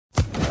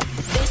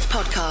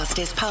podcast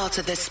is part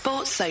of the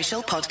Sports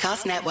Social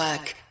Podcast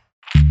Network.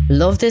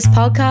 Love this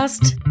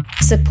podcast?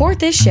 Support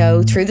this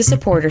show through the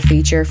supporter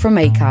feature from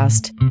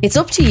Acast. It's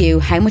up to you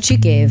how much you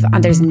give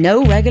and there's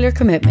no regular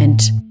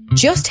commitment.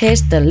 Just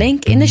hit the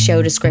link in the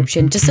show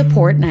description to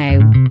support now.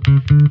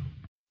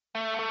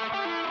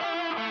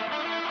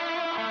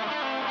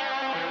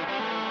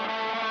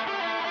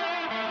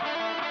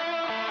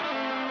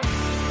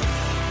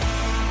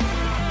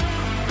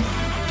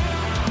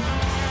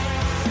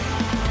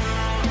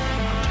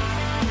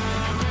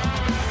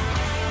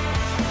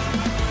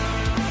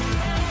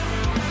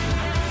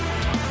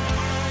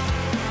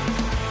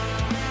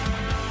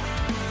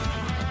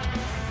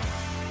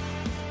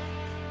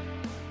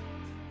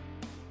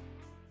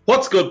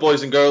 What's good,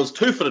 boys and girls?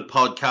 Two-Footed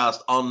Podcast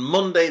on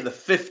Monday, the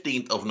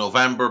 15th of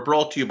November,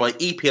 brought to you by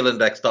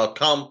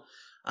EPLindex.com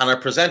and our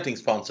presenting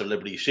sponsor,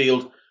 Liberty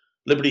Shield.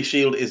 Liberty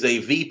Shield is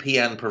a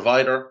VPN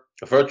provider.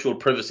 A virtual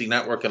privacy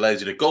network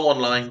allows you to go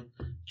online,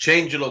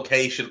 change your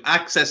location,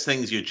 access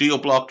things you're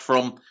geo-blocked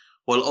from,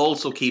 while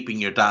also keeping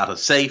your data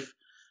safe.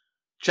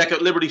 Check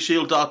out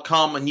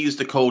libertyshield.com and use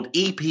the code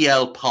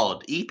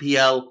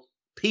EPLPOD,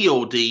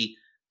 EPLPOD,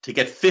 to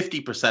get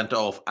 50%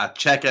 off at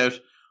checkout.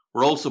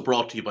 We're also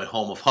brought to you by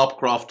Home of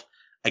Hopcroft,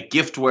 a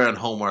giftware and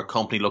homeware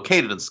company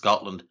located in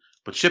Scotland,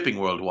 but shipping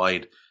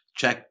worldwide.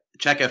 Check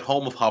out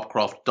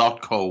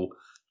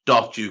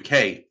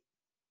homeofhopcroft.co.uk.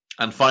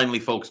 And finally,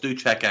 folks, do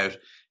check out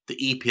the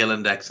EPL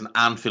Index and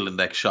Anfield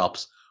Index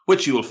shops,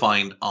 which you will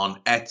find on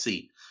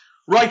Etsy.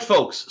 Right,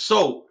 folks,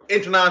 so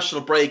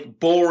international break,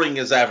 boring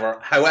as ever.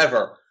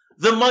 However,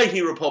 the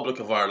mighty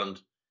Republic of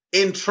Ireland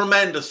in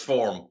tremendous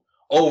form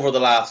over the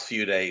last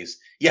few days.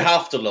 You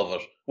have to love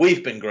it.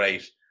 We've been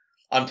great.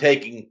 I'm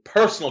taking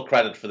personal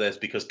credit for this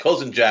because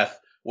Cousin Jeff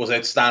was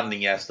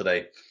outstanding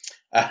yesterday.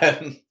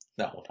 No,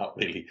 not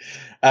really.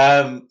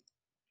 So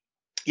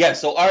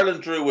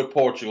Ireland drew with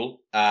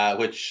Portugal,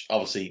 which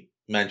obviously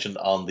mentioned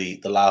on the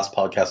last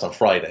podcast on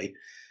Friday.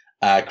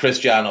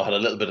 Cristiano had a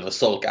little bit of a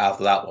sulk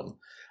after that one.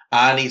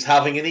 And he's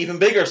having an even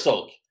bigger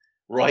sulk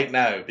right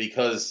now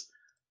because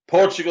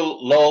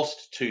Portugal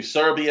lost to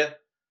Serbia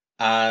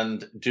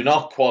and do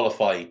not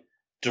qualify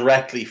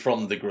directly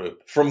from the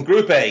group. From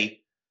Group A,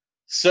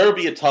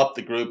 Serbia topped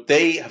the group.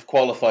 They have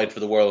qualified for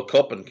the World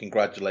Cup, and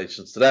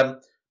congratulations to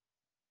them.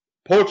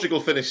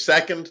 Portugal finished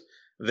second.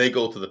 They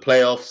go to the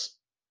playoffs.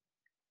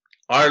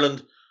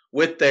 Ireland,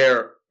 with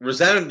their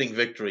resounding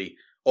victory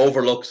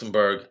over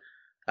Luxembourg,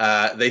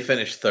 they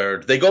finished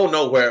third. They go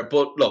nowhere,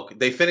 but look,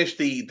 they finished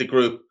the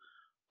group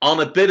on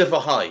a bit of a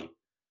high.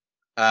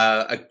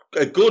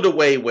 A good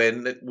away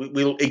win.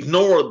 We'll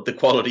ignore the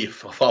quality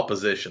of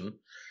opposition.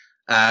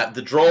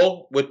 The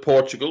draw with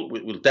Portugal,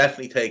 we'll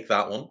definitely take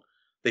that one.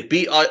 They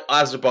beat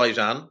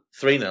Azerbaijan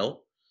 3-0,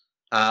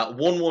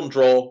 1-1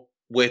 draw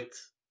with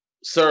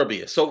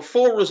Serbia. So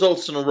 4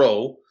 results in a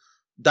row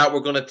that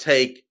we're going to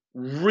take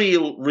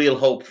real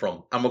hope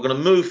from. And we're going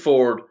to move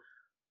forward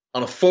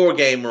on a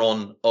 4-game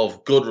run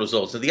of good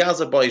results. Now, the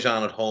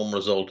Azerbaijan at home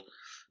result,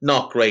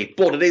 not great,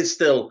 but it is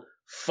still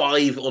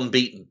 5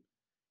 unbeaten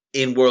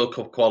in World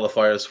Cup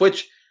qualifiers,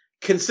 which,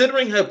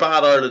 considering how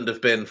bad Ireland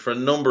have been for a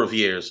number of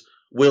years,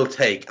 will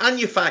take. And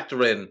you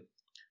factor in,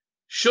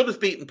 should have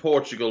beaten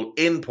Portugal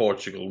in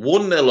Portugal,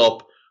 1-0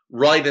 up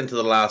right into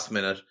the last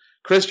minute.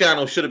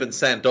 Cristiano should have been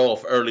sent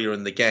off earlier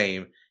in the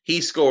game.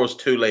 He scores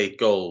 2 late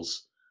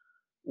goals.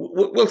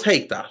 We'll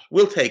take that.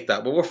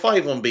 But we're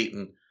 5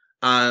 unbeaten,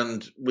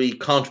 and we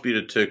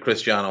contributed to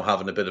Cristiano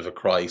having a bit of a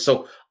cry.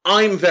 So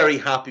I'm very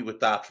happy with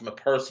that from a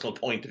personal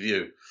point of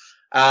view.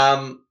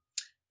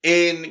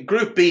 In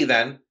Group B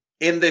then,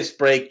 in this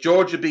break,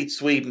 Georgia beat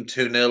Sweden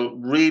 2-0.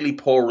 Really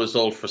poor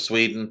result for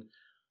Sweden,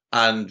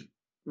 and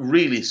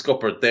really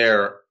scuppered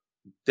their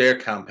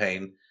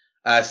campaign.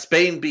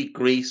 Spain beat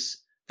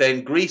Greece.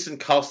 Then Greece and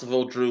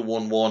Kosovo drew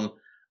 1-1.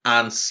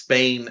 And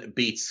Spain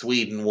beat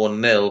Sweden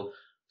 1-0.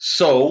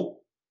 So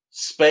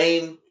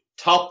Spain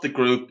topped the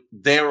group.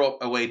 They're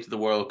up away to the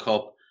World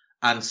Cup.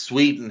 And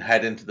Sweden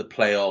head into the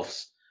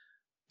playoffs.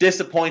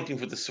 Disappointing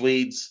for the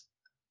Swedes.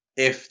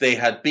 If they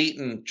had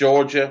beaten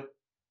Georgia,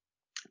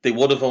 they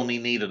would have only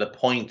needed a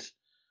point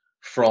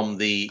from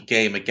the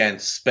game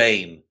against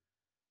Spain.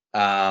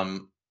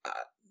 And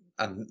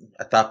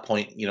at that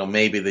point,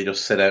 maybe they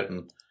just sit out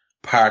and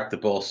park the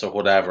bus or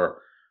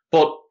whatever.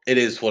 But it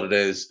is what it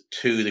is.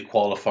 To the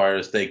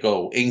qualifiers they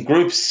go. In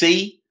Group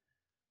C,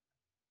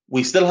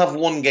 we still have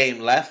 1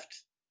 game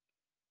left.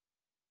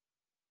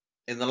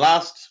 In the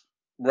last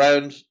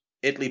round,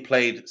 Italy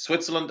played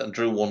Switzerland and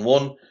drew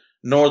 1-1.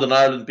 Northern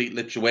Ireland beat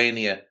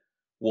Lithuania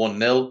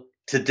 1-0.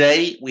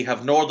 Today, we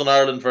have Northern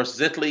Ireland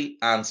versus Italy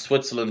and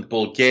Switzerland,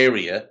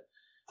 Bulgaria.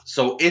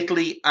 So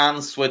Italy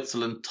and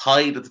Switzerland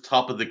tied at the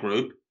top of the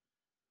group.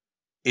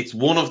 It's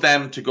one of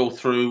them to go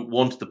through,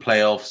 one to the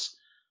playoffs.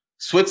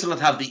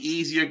 Switzerland have the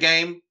easier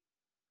game,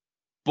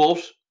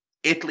 but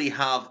Italy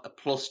have a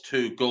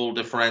 +2 goal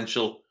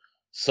differential.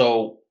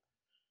 So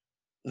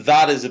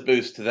that is a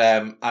boost to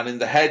them. And in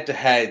the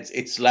head-to-heads,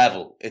 it's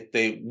level.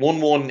 They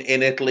 1-1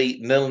 in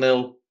Italy,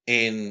 0-0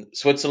 in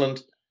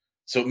Switzerland.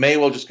 So it may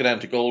well just go down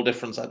to goal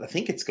difference. I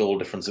think it's goal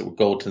difference that would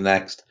go to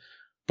next.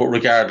 But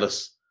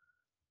regardless,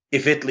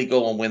 if Italy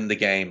go and win the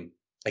game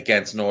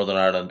against Northern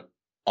Ireland,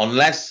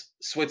 unless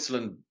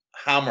Switzerland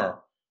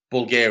hammer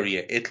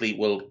Bulgaria, Italy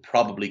will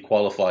probably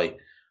qualify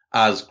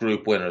as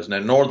group winners. Now,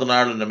 Northern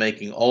Ireland are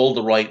making all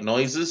the right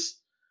noises,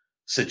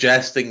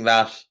 suggesting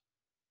that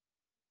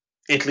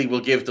Italy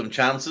will give them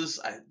chances.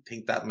 I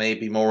think that may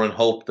be more in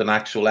hope than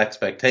actual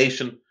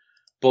expectation.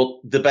 But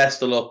the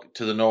best of luck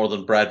to the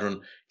Northern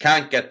brethren.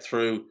 Can't get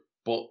through,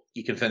 but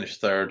you can finish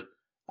third.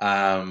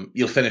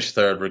 You'll finish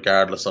third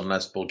regardless,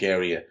 unless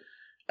Bulgaria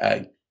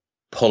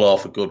pull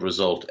off a good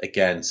result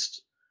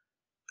against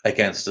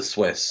the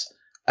Swiss.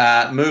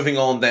 Moving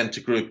on then to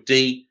Group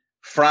D,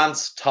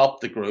 France topped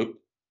the group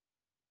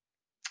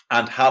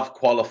and have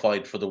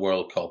qualified for the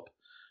World Cup.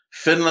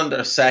 Finland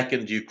are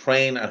second,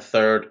 Ukraine are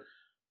third,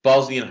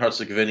 Bosnia and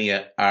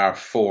Herzegovina are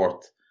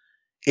fourth.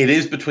 It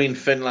is between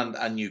Finland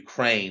and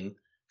Ukraine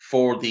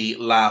for the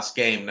last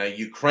game. Now,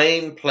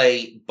 Ukraine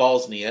play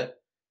Bosnia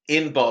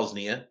in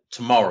Bosnia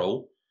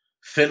tomorrow.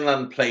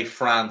 Finland play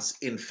France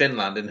in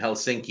Finland, in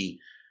Helsinki,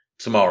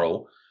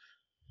 tomorrow.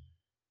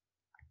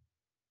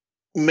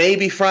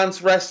 Maybe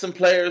France rest some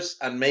players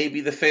and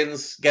maybe the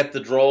Finns get the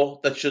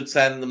draw that should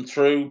send them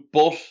through.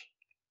 But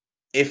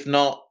if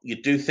not,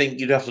 you'd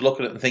have to look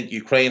at it and think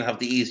Ukraine have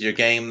the easier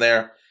game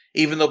there.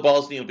 Even though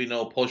Bosnia will be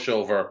no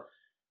pushover,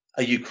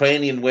 a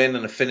Ukrainian win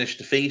and a Finnish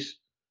defeat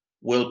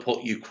will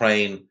put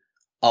Ukraine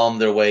on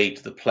their way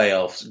to the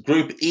playoffs.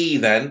 Group E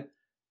then,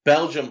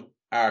 Belgium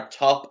are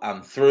top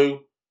and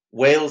through.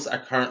 Wales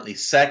are currently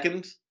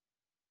second.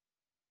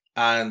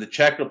 And the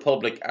Czech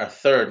Republic are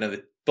third. Now,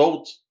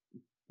 both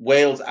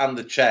Wales and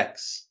the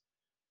Czechs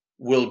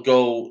will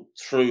go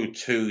through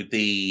to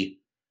the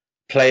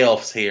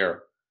playoffs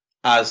here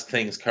as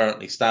things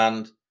currently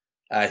stand.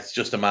 It's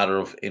just a matter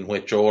of in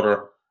which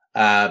order.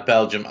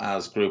 Belgium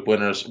as group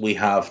winners. We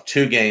have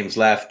 2 games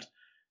left.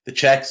 The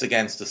Czechs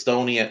against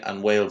Estonia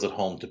and Wales at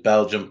home to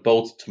Belgium,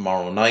 both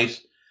tomorrow night.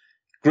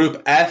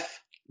 Group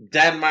F,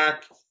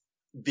 Denmark,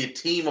 the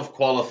team of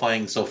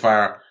qualifying so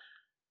far.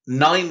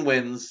 9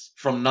 wins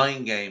from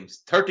 9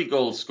 games, 30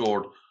 goals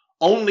scored,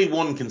 only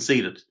 1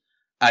 conceded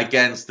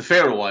against the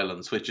Faroe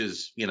Islands, which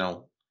is,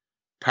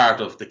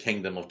 part of the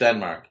Kingdom of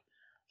Denmark.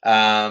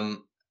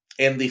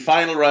 In the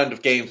final round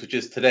of games, which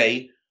is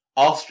today,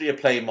 Austria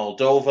play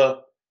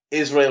Moldova,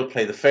 Israel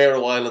play the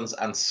Faroe Islands,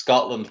 and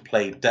Scotland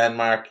play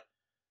Denmark.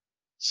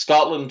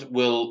 Scotland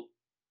will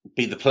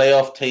be the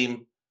playoff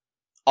team.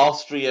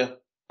 Austria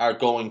are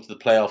going to the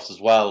playoffs as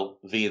well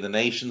via the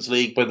Nations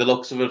League by the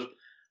looks of it.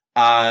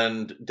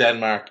 And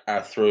Denmark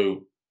are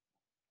through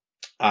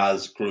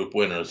as group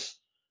winners.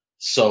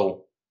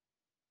 So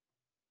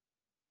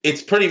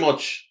it's pretty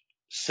much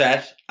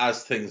set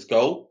as things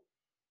go.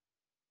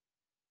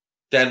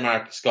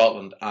 Denmark,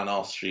 Scotland, and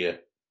Austria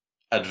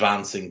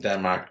advancing,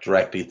 Denmark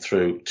directly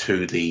through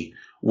to the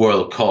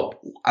World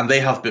Cup. And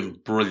they have been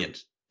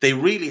brilliant. They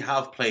really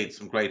have played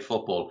some great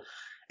football.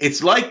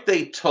 It's like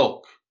they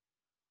took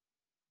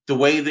the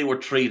way they were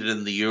treated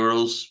in the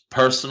Euros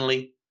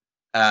personally,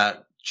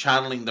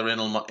 channeling their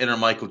inner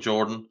Michael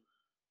Jordan,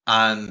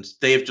 and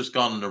they've just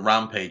gone on a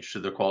rampage to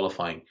their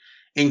qualifying.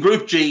 In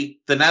Group G,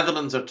 the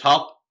Netherlands are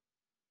top,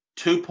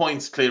 2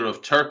 points clear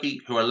of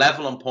Turkey, who are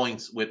level on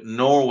points with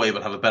Norway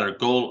but have a better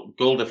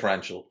goal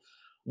differential.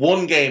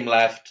 1 game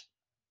left,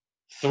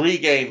 3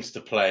 games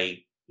to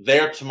play.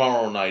 They're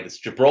tomorrow night. It's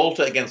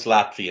Gibraltar against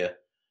Latvia,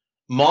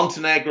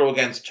 Montenegro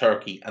against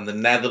Turkey, and the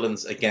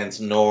Netherlands against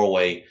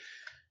Norway.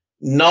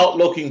 Not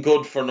looking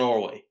good for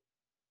Norway.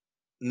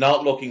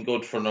 Not looking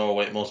good for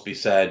Norway, it must be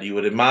said. You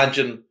would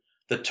imagine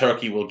that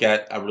Turkey will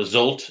get a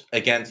result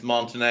against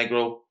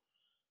Montenegro,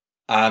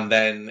 and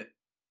then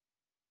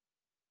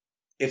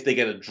if they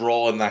get a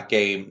draw in that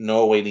game,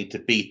 Norway need to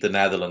beat the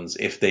Netherlands.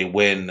 If they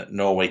win,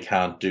 Norway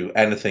can't do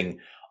anything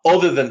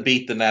other than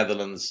beat the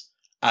Netherlands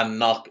and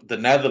knock the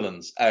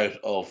Netherlands out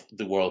of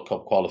the World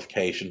Cup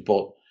qualification.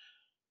 But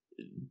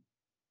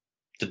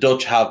the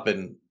Dutch have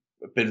been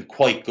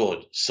quite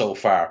good so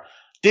far.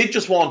 Did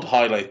just want to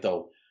highlight,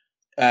 though,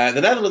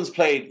 the Netherlands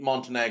played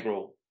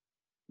Montenegro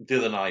the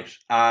other night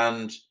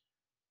and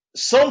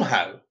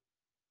somehow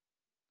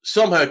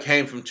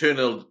came from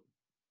 2-0.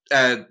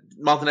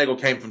 Montenegro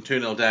came from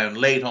 2-0 down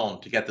late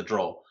on to get the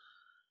draw.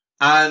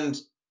 And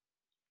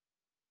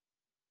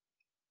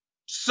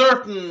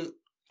certain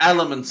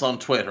elements on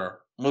Twitter,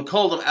 we'll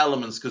call them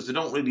elements because they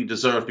don't really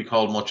deserve to be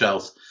called much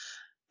else,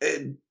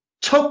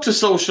 took to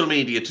social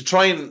media to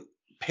try and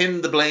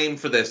pin the blame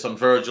for this on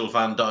Virgil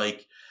van Dijk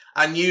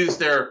and use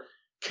their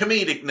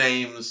comedic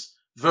names,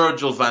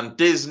 Virgil van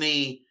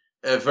Disney,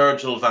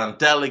 Virgil van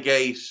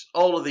Delegate,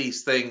 all of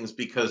these things,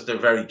 because they're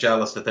very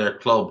jealous that their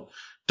club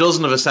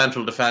doesn't have a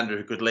central defender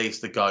who could lace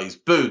the guy's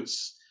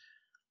boots.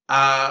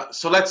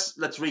 So let's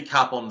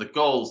recap on the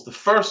goals. The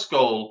first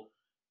goal,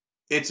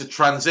 it's a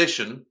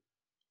transition.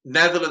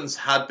 Netherlands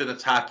had been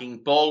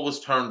attacking. Ball was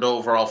turned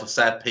over off a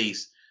set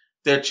piece.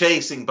 They're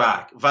chasing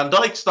back. Van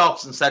Dijk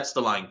stops and sets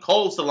the line,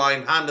 calls the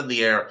line, hand in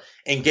the air,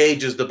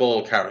 engages the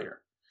ball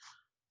carrier.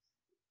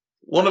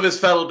 One of his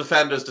fellow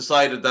defenders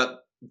decided that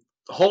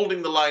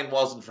holding the line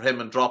wasn't for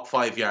him and dropped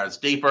 5 yards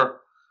deeper.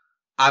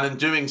 And in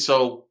doing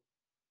so,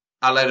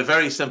 allowed a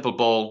very simple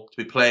ball to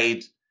be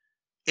played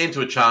into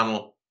a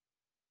channel.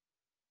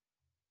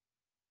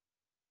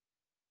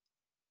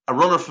 A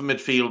runner from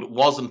midfield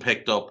wasn't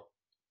picked up.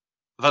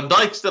 Van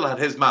Dijk still had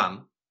his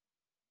man,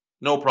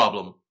 no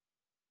problem.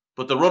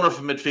 But the runner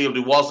from midfield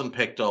who wasn't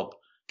picked up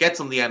gets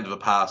on the end of a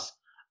pass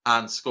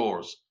and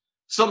scores.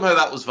 Somehow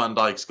that was Van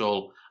Dijk's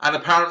goal. And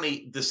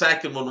apparently the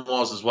second one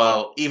was as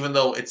well, even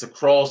though it's a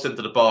cross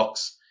into the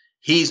box,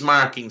 he's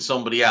marking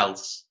somebody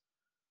else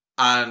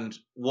and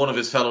one of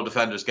his fellow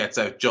defenders gets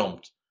out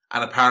jumped.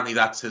 And apparently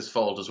that's his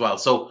fault as well.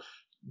 So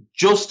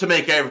just to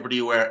make everybody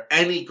aware,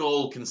 any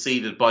goal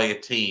conceded by a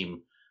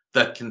team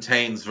that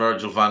contains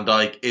Virgil van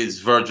Dijk is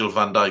Virgil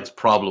van Dijk's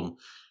problem.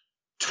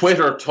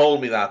 Twitter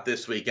told me that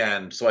this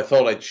weekend, so I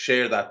thought I'd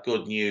share that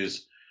good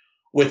news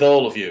with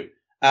all of you.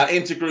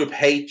 Into Group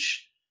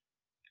H,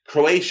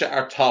 Croatia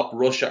are top,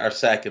 Russia are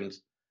second.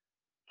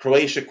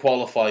 Croatia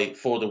qualify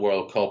for the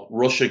World Cup.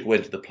 Russia go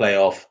into the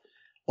playoff.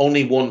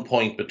 Only 1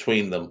 point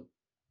between them.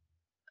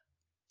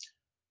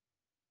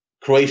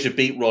 Croatia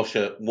beat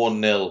Russia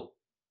 1-0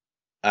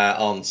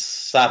 on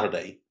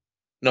Sunday,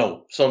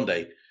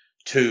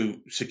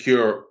 to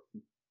secure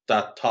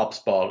that top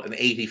spot, an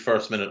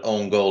 81st minute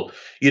own goal.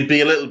 You'd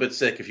be a little bit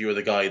sick if you were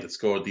the guy that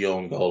scored the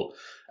own goal.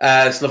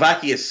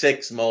 Slovakia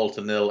 6,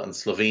 Malta 0, and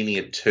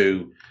Slovenia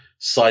 2,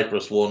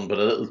 Cyprus 1, but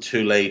a little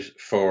too late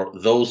for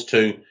those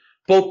two.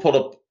 Both put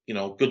up,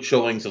 good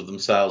showings of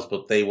themselves,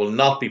 but they will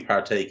not be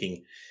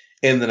partaking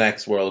in the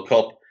next World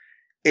Cup.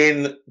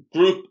 In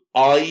Group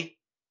I,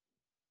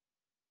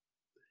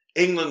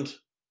 England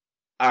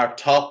are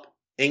top.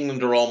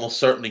 England are almost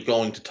certainly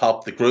going to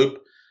top the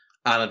group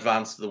and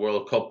advance to the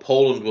World Cup.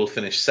 Poland will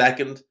finish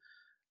second.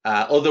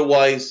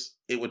 Otherwise,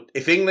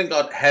 if England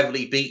got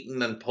heavily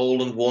beaten and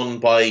Poland won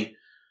by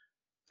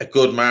a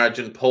good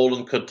margin,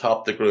 Poland could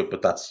top the group,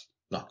 but that's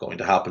not going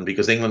to happen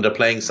because England are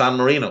playing San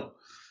Marino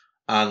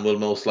and will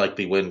most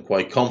likely win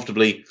quite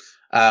comfortably.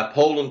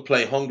 Poland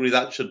play Hungary.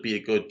 That should be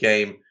a good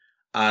game.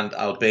 And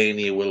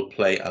Albania will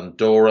play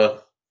Andorra.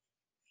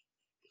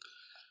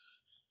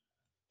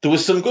 There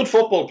was some good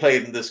football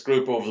played in this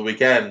group over the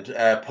weekend.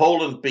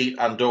 Poland beat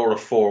Andorra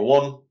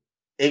 4-1.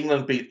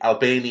 England beat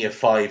Albania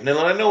 5-0. And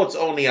I know it's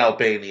only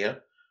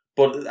Albania,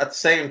 but at the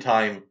same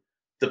time,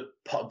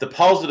 the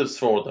positives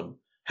for them.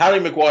 Harry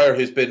Maguire,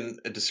 who's been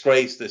a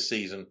disgrace this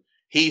season,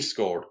 he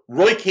scored.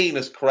 Roy Keane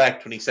is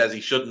correct when he says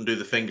he shouldn't do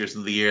the fingers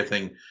in the ear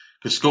thing,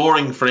 because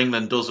scoring for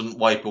England doesn't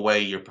wipe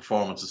away your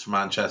performances for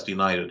Manchester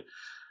United.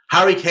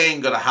 Harry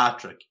Kane got a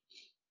hat-trick.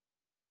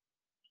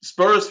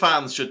 Spurs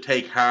fans should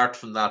take heart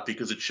from that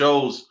because it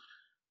shows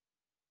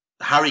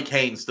Harry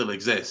Kane still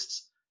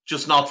exists,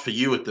 just not for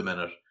you at the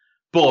minute.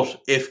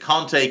 But if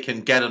Conte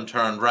can get him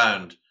turned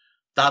round,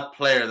 that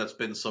player that's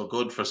been so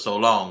good for so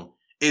long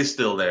is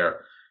still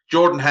there.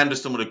 Jordan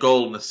Henderson with a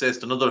goal and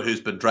assist, another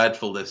who's been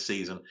dreadful this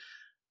season.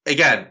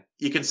 Again,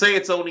 you can say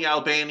it's only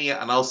Albania,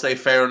 and I'll say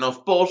fair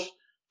enough, but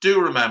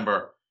do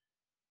remember,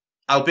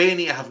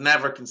 Albania have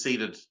never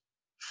conceded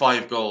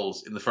 5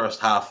 goals in the first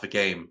half of a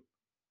game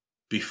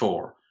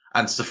before.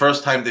 And it's the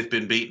first time they've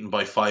been beaten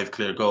by 5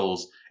 clear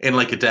goals in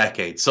like a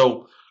decade.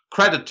 So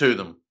credit to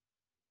them.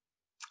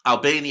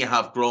 Albania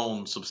have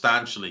grown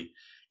substantially,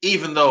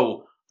 even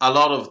though a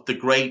lot of the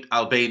great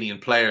Albanian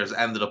players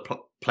ended up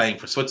playing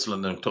for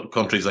Switzerland and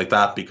countries like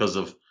that because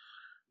of,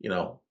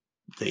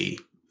 the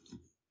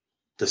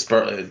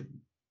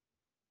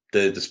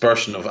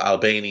dispersion of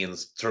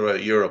Albanians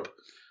throughout Europe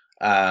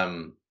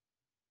in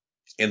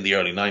the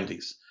early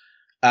 90s.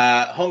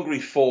 Hungary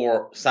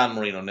 4, San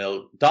Marino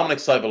 0. Dominic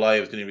Szoboszlai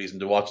was the only reason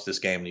to watch this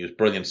game, and he was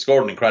brilliant.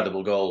 Scored an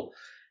incredible goal.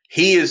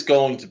 He is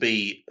going to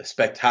be a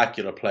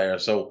spectacular player,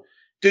 so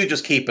do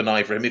just keep an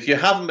eye for him. If you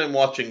haven't been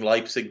watching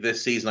Leipzig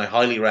this season, I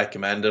highly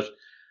recommend it.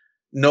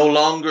 No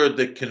longer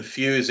the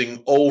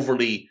confusing,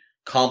 overly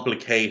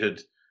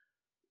complicated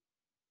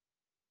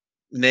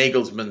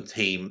Nagelsmann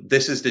team.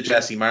 This is the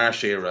Jesse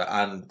Marsch era,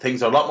 and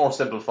things are a lot more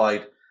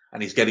simplified,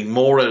 and he's getting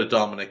more out of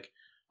Dominic,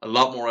 a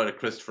lot more out of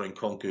Christopher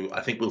Nkunku.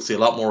 I think we'll see a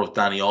lot more of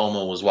Dani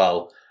Olmo as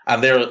well.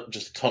 And they're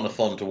just a ton of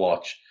fun to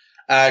watch.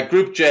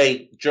 Group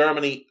J,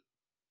 Germany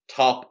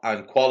top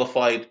and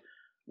qualified,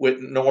 with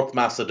North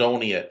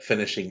Macedonia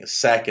finishing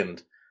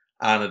second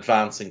and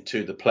advancing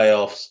to the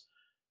playoffs.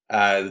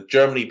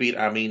 Germany beat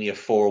Armenia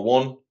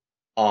 4-1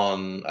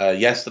 on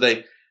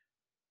yesterday.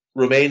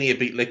 Romania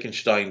beat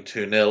Liechtenstein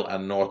 2-0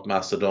 and North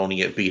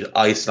Macedonia beat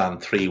Iceland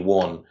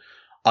 3-1.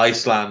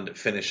 Iceland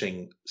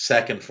finishing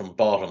second from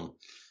bottom.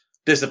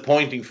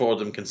 Disappointing for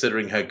them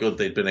considering how good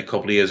they'd been a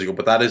couple of years ago,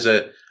 but that is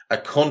a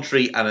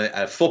country and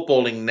a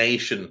footballing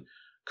nation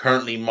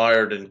currently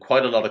mired in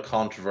quite a lot of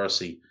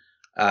controversy.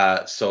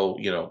 So,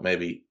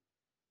 maybe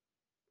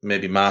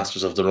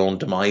masters of their own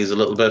demise a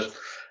little bit.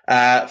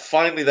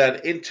 Finally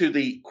then, into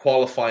the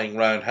qualifying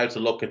round, how to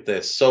look at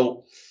this.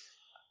 So,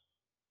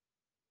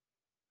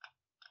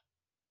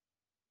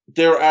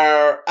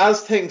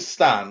 as things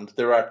stand,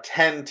 there are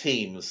 10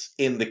 teams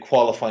in the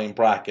qualifying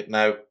bracket.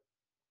 Now,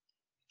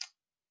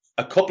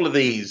 a couple of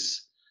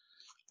these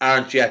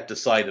aren't yet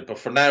decided, but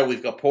for now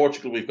we've got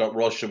Portugal, we've got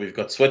Russia, we've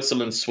got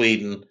Switzerland,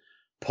 Sweden,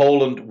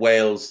 Poland,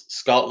 Wales,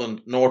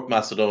 Scotland, North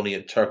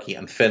Macedonia, Turkey,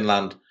 and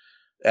Finland.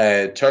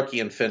 Turkey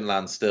and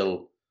Finland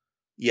still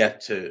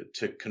yet to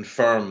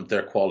confirm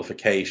their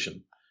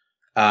qualification.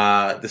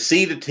 The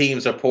seeded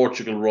teams are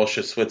Portugal,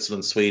 Russia,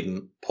 Switzerland,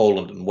 Sweden,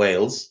 Poland, and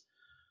Wales.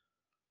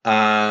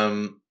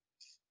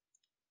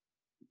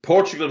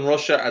 Portugal and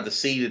Russia are the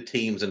seeded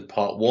teams in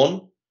pot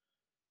 1.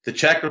 The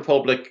Czech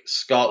Republic,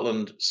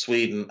 Scotland,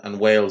 Sweden, and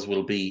Wales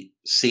will be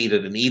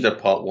seeded in either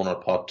pot 1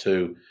 or pot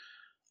 2.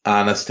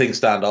 And as things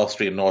stand,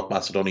 Austria and North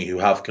Macedonia, who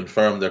have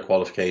confirmed their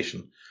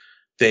qualification,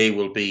 they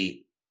will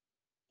be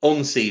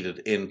unseeded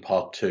in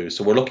pot 2.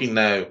 So we're looking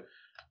now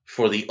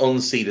for the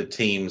unseeded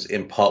teams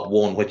in pot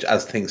 1, which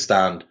as things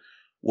stand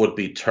would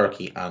be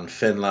Turkey and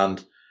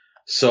Finland.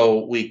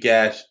 So we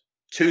get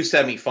 2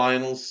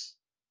 semi-finals,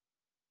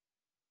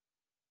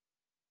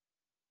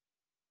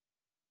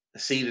 a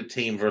seeded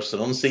team versus an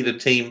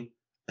unseeded team,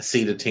 a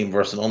seeded team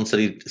versus an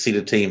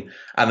unseeded team,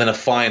 and then a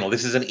final.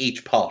 This is in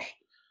each pot.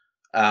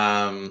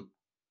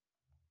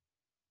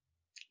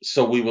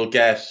 So we will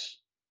get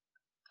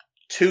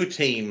 2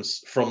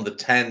 teams from the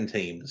 10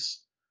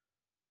 teams.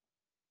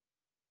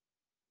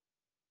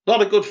 A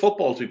lot of good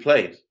football to be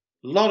played.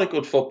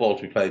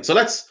 So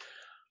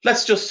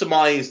let's just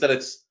surmise that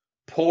it's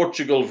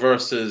Portugal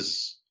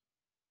versus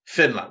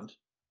Finland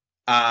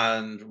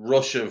and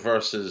Russia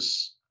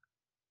versus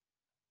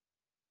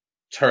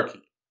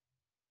Turkey.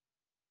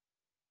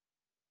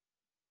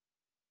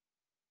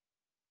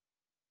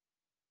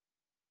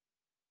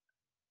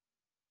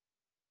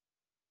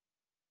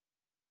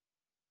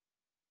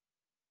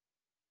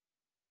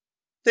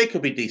 They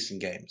could be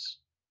decent games.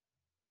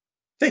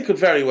 They could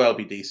very well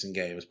be decent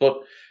games. But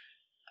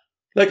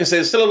like I said,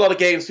 there's still a lot of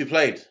games to be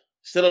played.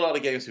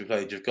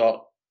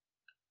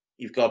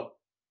 You've got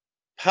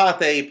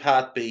Path A,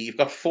 Path B. You've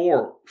got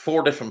four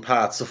different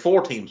paths. So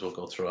 4 teams will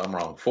go through. I'm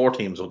wrong. 4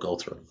 teams will go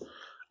through.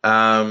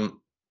 The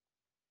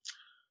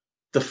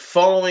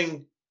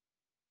following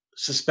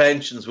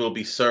suspensions will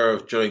be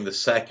served during the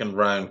second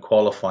round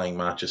qualifying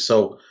matches.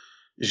 So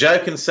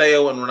João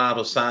Cancelo and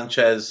Renato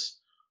Sanchez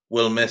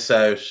will miss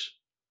out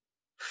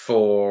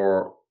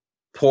for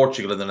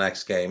Portugal in the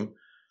next game.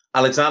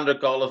 Alexander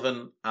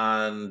Golovin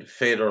and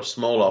Fedor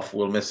Smolov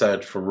will miss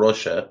out for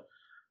Russia.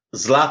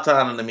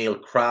 Zlatan and Emil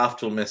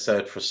Kraft will miss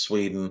out for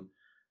Sweden.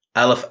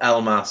 Elif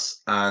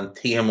Elmas and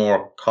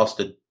Tihomir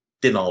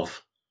Kostadinov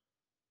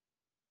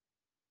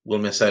will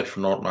miss out for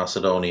North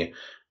Macedonia.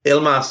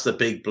 Ilmas is a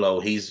big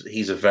blow.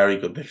 He's a very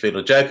good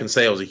midfielder. João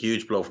Cancelo is a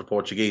huge blow for the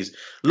Portuguese.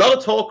 A lot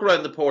of talk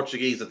around the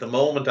Portuguese at the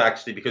moment,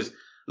 actually, because a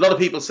lot of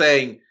people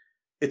saying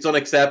it's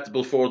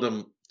unacceptable for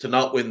them to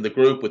not win the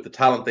group with the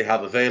talent they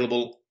have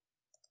available,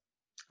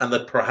 and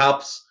that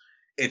perhaps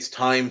it's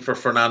time for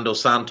Fernando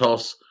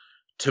Santos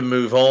to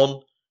move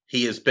on.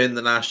 He has been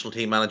the national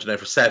team manager now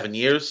for 7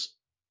 years,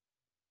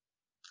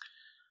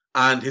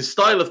 and his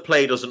style of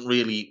play doesn't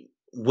really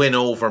win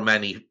over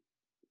many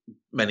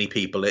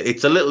people.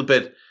 It's a little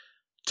bit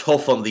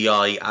tough on the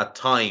eye at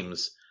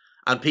times,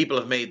 and people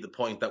have made the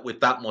point that with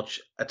that much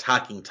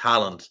attacking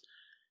talent,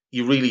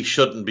 you really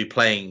shouldn't be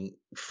playing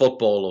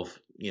football of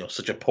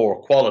such a poor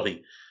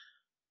quality.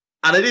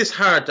 And it is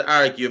hard to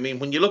argue. I mean,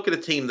 when you look at a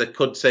team that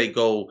could say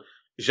go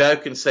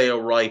João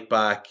Cancelo right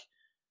back,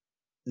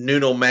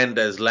 Nuno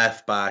Mendes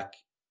left back,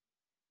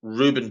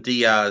 Ruben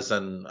Diaz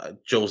and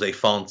Jose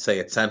Fonte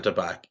at centre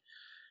back.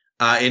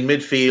 In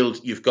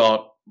midfield, you've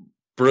got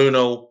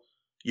Bruno,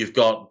 you've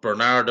got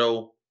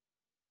Bernardo,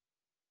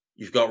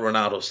 you've got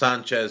Renato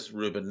Sanchez,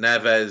 Ruben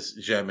Neves,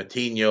 João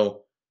Moutinho.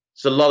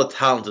 There's a lot of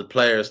talented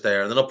players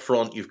there. And then up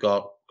front, you've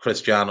got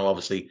Cristiano,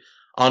 obviously,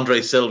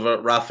 Andre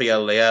Silva,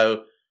 Rafael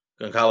Leao,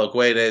 Gonçalo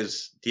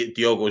Guedes,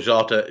 Diogo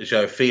Jota,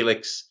 João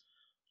Felix,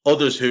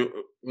 others who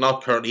are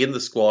not currently in the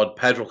squad,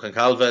 Pedro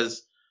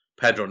Goncalves,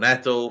 Pedro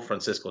Neto,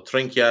 Francisco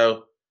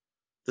Trincao.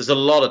 There's a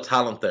lot of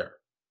talent there.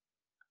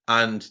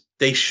 And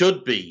they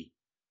should be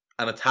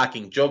an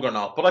attacking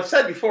juggernaut. But I've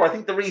said before, I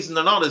think the reason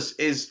they're not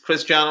is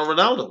Cristiano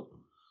Ronaldo.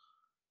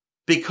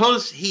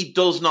 Because he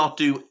does not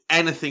do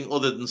anything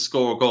other than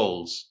score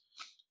goals,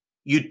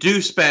 you do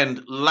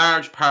spend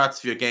large parts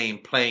of your game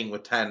playing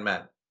with 10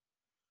 men.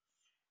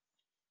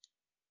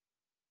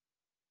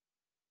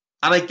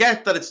 And I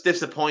get that it's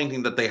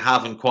disappointing that they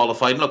haven't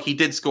qualified. Look, he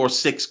did score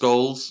 6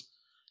 goals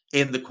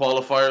in the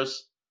qualifiers.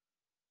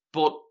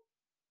 But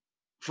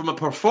from a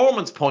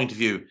performance point of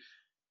view,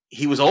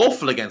 he was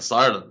awful against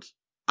Ireland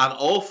and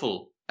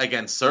awful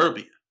against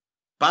Serbia.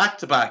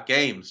 Back-to-back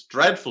games,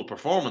 dreadful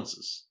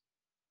performances.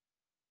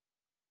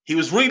 He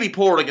was really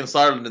poor against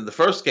Ireland in the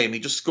first game. He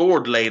just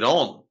scored late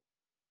on,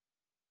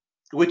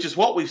 which is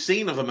what we've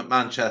seen of him at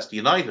Manchester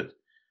United.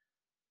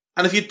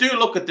 And if you do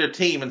look at their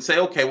team and say,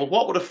 okay, well,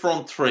 what would a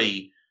front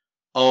three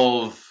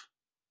of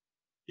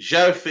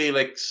João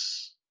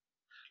Felix,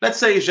 let's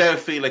say João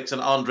Felix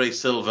and Andre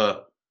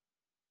Silva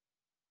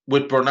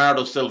with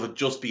Bernardo Silva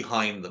just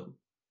behind them.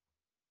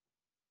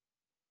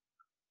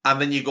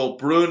 And then you go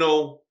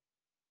Bruno,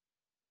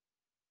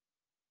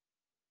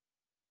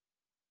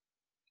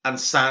 and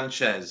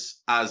Sanchez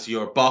as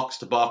your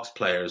box-to-box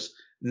players,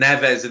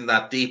 Neves in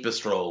that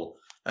deepest role,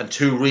 and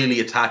two really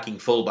attacking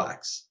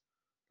fullbacks.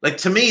 Like,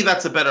 to me,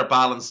 that's a better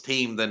balanced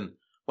team than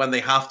when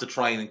they have to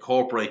try and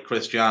incorporate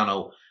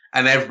Cristiano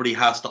and everybody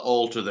has to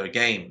alter their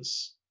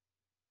games.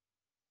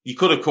 You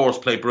could, of course,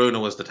 play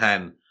Bruno as the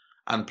 10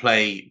 and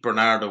play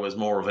Bernardo as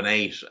more of an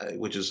 8,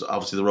 which is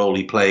obviously the role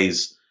he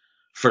plays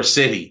for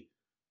City.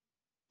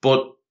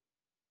 But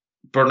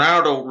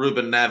Bernardo,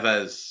 Ruben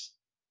Neves,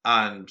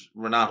 and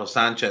Renato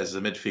Sanchez as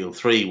a midfield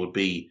 3 would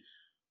be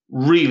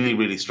really,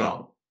 really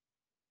strong.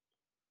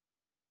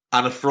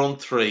 And a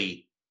front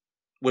 3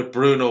 with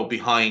Bruno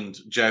behind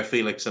João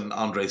Felix and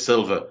Andre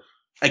Silva,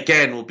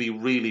 again, would be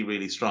really,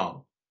 really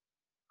strong.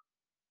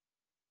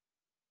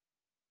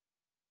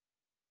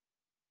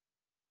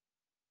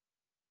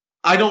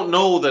 I don't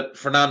know that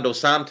Fernando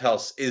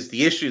Santos is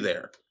the issue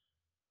there.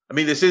 I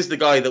mean, this is the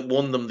guy that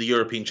won them the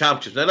European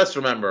Championships. Now, let's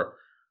remember,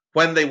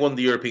 when they won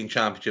the European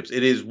Championships,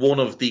 it is one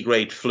of the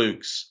great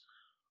flukes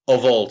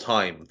of all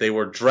time. They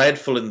were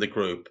dreadful in the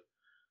group,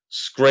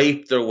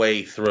 scraped their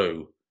way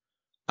through,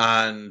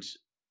 and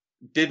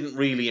didn't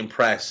really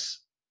impress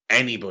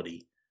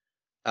anybody.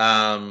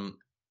 Got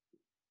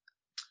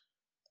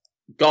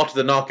to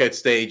the knockout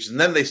stage, and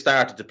then they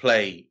started to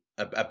play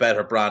a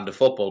better brand of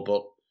football.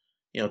 But,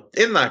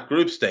 in that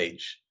group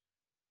stage,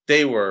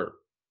 they were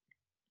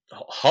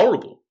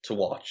horrible to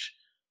watch.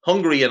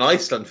 Hungary and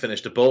Iceland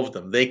finished above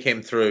them. They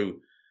came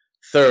through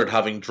third,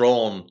 having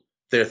drawn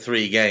their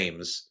 3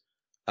 games.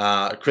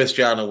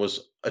 Cristiano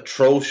was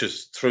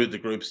atrocious through the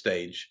group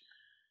stage.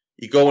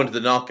 You go into the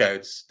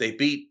knockouts, they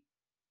beat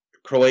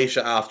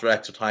Croatia after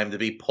extra time, they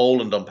beat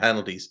Poland on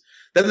penalties,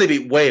 then they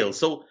beat Wales.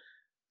 So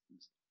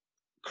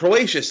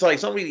Croatia side,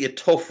 it's not really a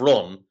tough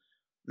run.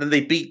 Then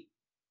they beat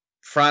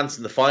France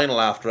in the final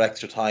after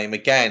extra time.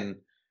 Again,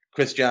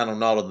 Cristiano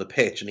not on the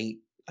pitch, and he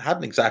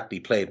hadn't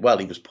exactly played well.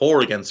 He was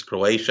poor against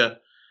Croatia.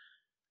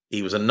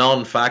 He was a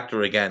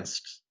non-factor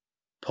against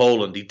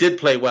Poland. He did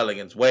play well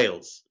against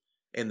Wales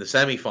in the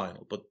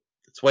semi-final, but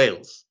it's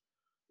Wales.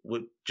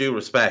 With due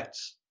respect,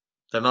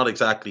 they're not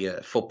exactly a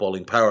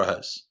footballing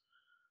powerhouse.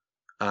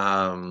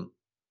 And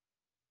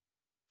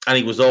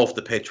he was off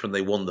the pitch when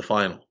they won the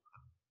final.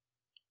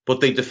 But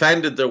they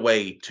defended their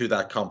way to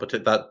that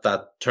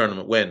that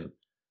tournament win.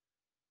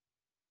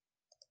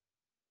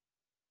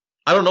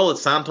 I don't know that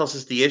Santos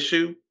is the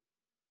issue.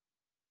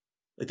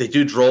 They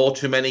do draw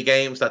too many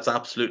games. That's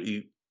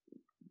absolutely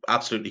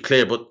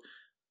clear. But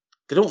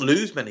they don't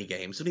lose many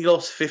games. And he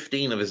lost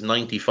 15 of his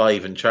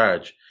 95 in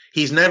charge.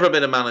 He's never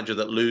been a manager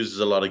that loses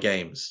a lot of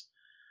games.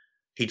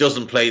 He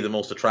doesn't play the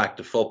most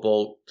attractive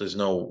football. There's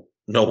no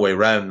way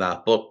around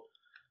that. But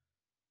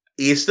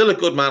he is still a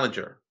good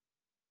manager.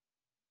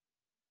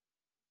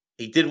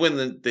 He did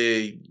win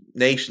the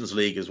Nations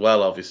League as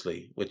well,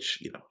 obviously,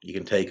 which, you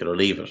can take it or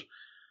leave it.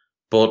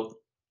 But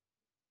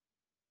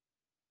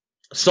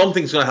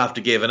something's going to have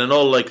to give, and in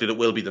all likelihood, it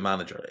will be the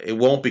manager. It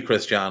won't be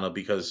Cristiano,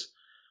 because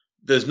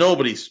there's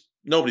nobody's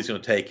going to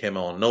take him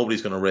on.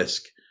 Nobody's going to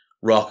risk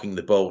rocking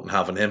the boat and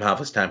having him have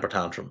his temper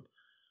tantrum.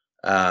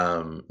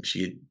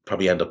 She'd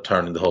probably end up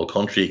turning the whole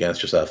country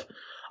against herself.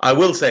 I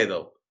will say,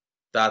 though,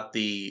 that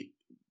the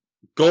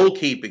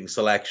goalkeeping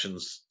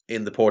selections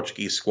in the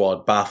Portuguese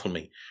squad baffle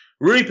me.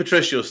 Rui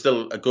Patricio is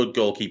still a good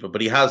goalkeeper,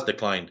 but he has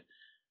declined.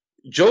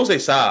 Jose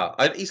Sa,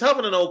 he's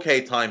having an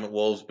okay time at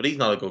Wolves, but he's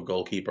not a good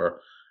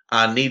goalkeeper,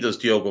 and neither is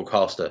Diogo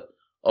Costa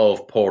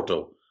of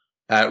Porto.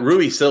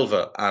 Rui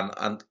Silva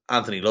and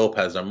Anthony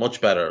Lopez are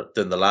much better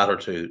than the latter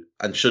two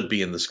and should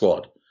be in the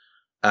squad.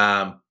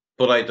 But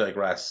I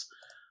digress.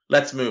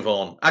 Let's move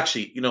on.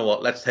 Actually, you know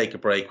what? Let's take a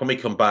break. When we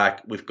come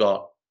back, we've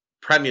got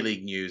Premier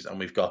League news and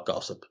we've got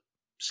gossip.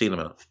 See you in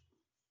a minute.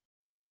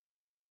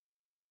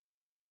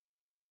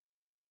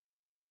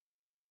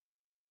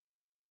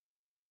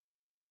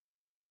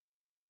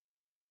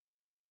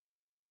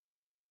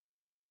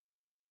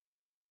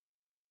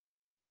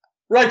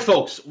 Right,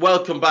 folks,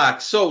 welcome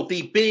back. So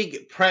the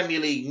big Premier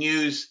League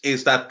news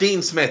is that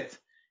Dean Smith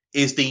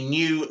is the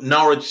new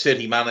Norwich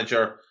City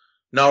manager.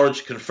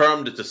 Norwich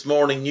confirmed it this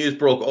morning. News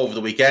broke over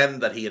the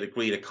weekend that he had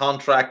agreed a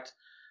contract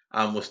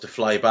and was to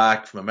fly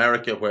back from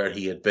America, where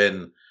he had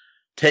been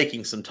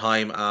taking some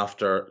time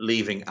after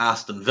leaving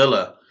Aston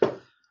Villa.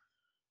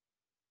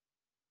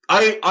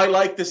 I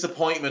like this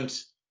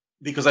appointment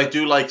because I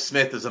do like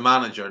Smith as a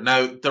manager.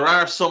 Now, there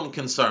are some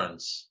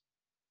concerns.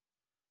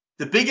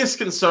 The biggest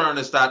concern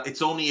is that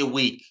it's only a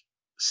week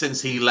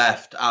since he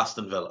left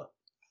Aston Villa.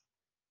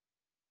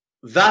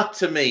 That,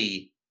 to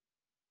me,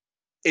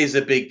 is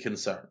a big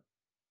concern.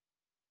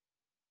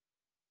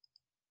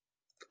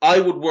 I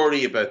would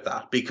worry about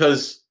that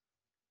because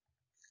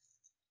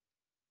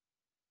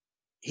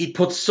he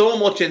put so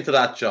much into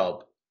that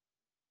job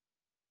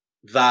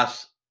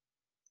that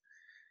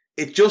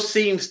it just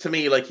seems to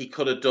me like he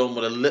could have done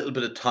with a little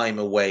bit of time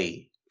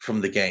away from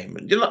the game.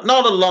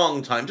 Not a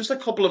long time, just a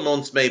couple of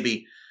months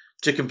maybe,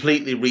 to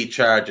completely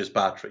recharge his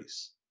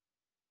batteries.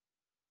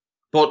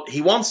 But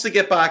he wants to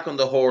get back on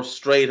the horse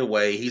straight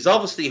away. He's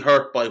obviously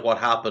hurt by what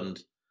happened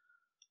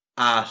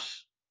at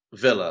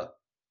Villa.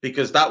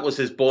 because that was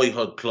his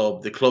boyhood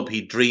club, the club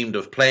he dreamed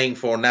of playing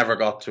for, never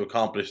got to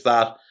accomplish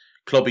that.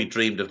 Club he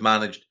dreamed of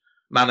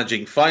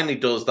managing, finally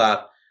does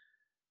that,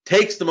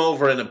 takes them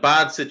over in a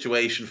bad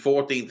situation,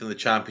 14th in the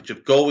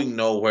Championship, going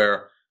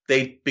nowhere.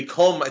 They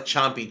become a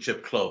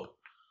Championship club.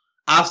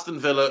 Aston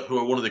Villa, who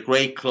are one of the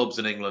great clubs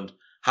in England,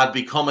 had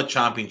become a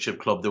Championship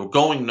club. They were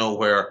going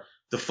nowhere.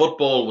 The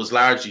football was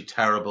largely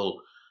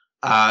terrible.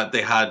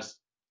 They had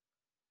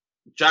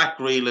Jack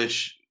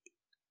Grealish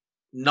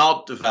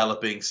not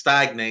developing,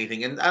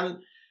 stagnating, and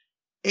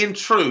in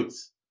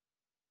truth,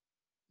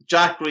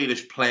 Jack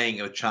Grealish playing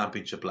at a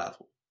Championship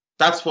level.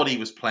 That's what he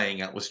was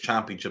playing at, was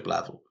Championship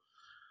level.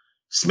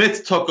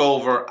 Smith took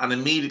over and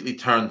immediately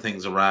turned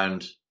things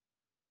around,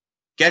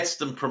 gets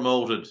them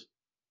promoted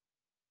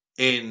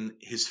in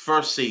his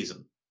first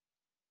season,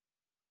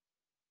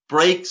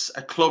 breaks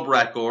a club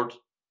record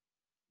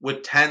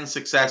with 10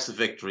 successive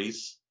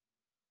victories,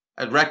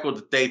 a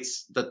record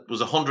that was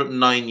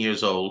 109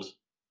 years old,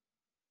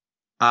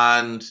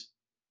 and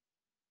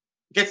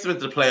gets them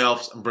into the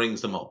playoffs and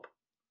brings them up.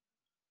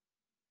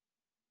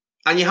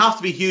 And you have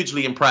to be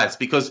hugely impressed,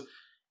 because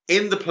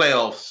in the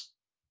playoff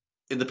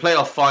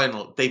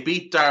final, they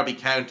beat Derby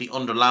County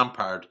under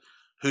Lampard,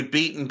 who'd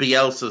beaten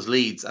Bielsa's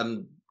Leeds,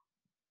 and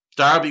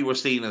Derby were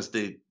seen as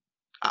the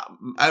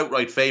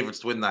outright favourites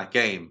to win that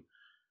game.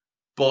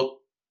 But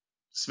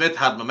Smith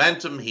had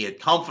momentum, he had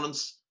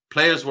confidence,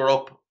 players were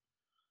up,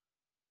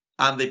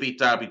 and they beat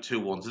Derby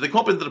 2-1. So they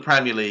come up into the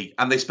Premier League,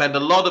 and they spend a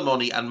lot of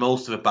money, and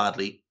most of it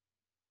badly.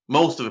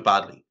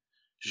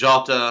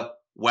 Jota,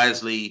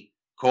 Wesley,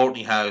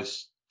 Courtney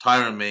House,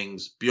 Tyrone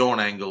Mings, Bjorn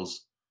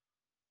Engels,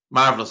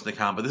 Marvellous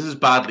Nakamba. This is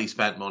badly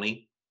spent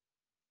money.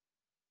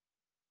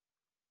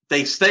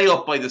 They stay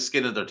up by the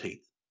skin of their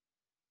teeth.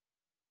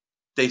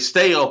 They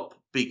stay up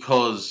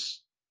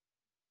because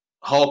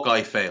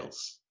Hawkeye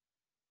fails.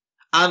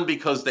 And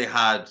because they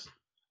had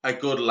a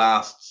good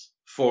last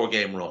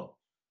 4-game run.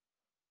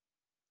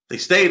 They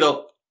stayed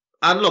up.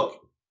 And look,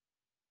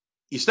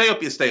 you stay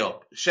up, you stay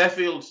up.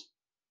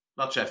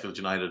 Not Sheffield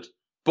United,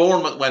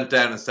 Bournemouth went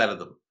down instead of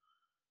them.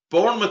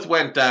 Bournemouth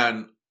went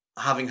down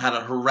having had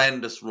a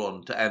horrendous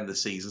run to end the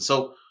season.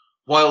 So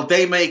while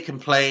they may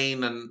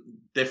complain and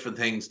different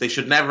things, they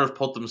should never have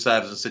put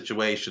themselves in a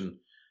situation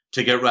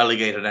to get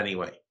relegated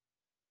anyway.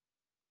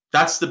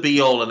 That's the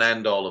be-all and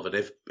end-all of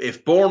it.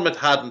 If Bournemouth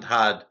hadn't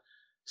had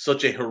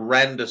such a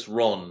horrendous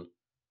run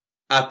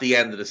at the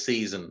end of the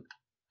season,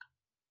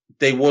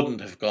 they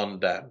wouldn't have gone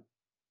down.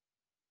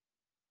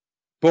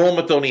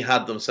 Bournemouth only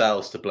had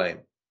themselves to blame.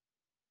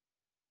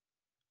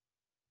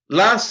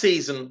 Last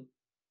season,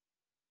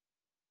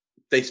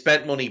 they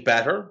spent money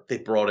better. They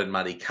brought in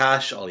Matty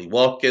Cash, Ollie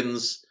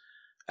Watkins,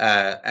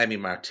 Emi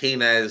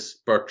Martinez,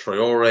 Bert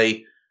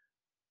Traore,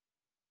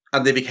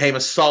 and they became a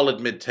solid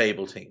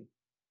mid-table team.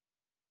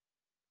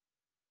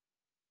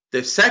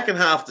 The second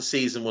half of the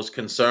season was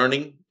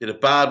concerning. They had a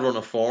bad run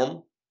of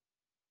form,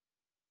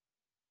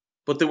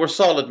 but they were a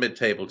solid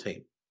mid-table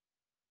team.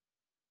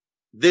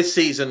 This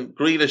season,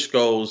 Grealish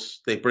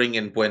goes, they bring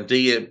in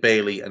Buendia,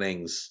 Bailey and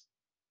Ings,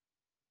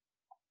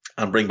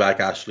 and bring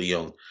back Ashley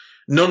Young.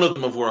 None of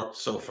them have worked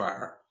so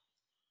far.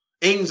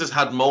 Ings has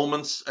had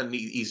moments and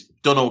he's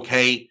done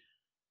okay.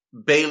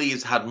 Bailey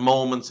has had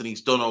moments and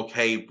he's done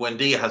okay.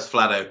 Buendia has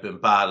flat out been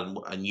bad,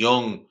 and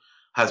Young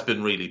has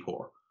been really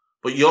poor.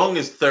 But Young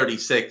is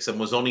 36 and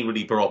was only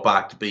really brought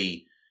back to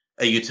be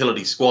a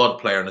utility squad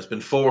player and has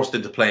been forced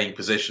into playing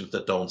positions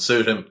that don't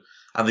suit him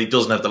and he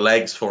doesn't have the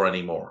legs for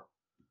anymore.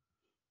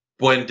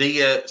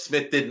 Buendia,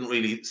 Smith didn't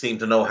really seem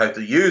to know how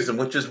to use him,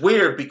 which is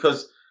weird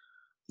because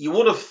you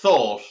would have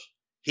thought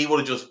he would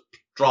have just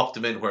dropped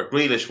him in where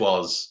Grealish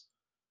was.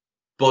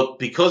 But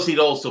because he'd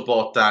also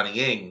bought Danny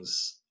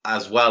Ings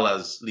as well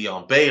as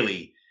Leon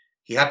Bailey,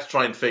 he had to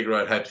try and figure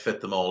out how to fit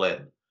them all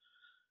in.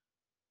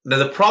 Now,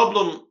 the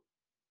problem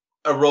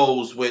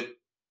arose with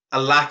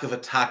a lack of a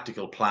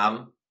tactical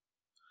plan,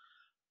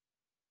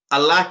 a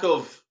lack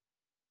of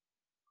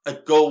a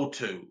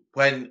go-to.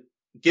 When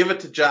give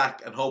it to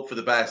Jack and hope for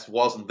the best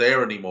wasn't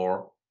there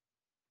anymore,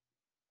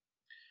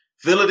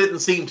 Villa didn't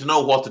seem to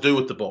know what to do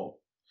with the ball.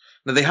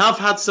 Now, they have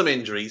had some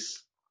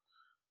injuries,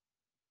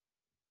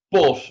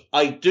 but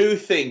I do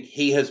think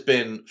he has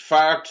been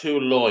far too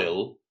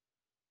loyal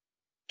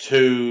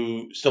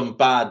to some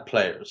bad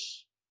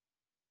players.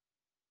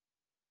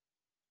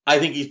 I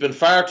think he's been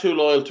far too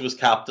loyal to his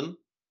captain.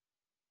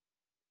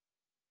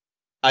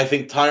 I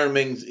think Tyrone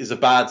Mings is a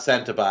bad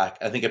centre-back.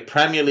 I think at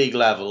Premier League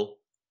level,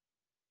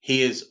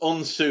 he is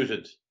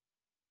unsuited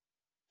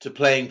to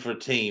playing for a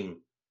team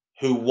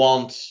who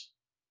wants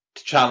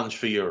to challenge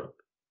for Europe.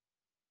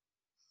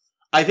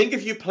 I think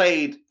if you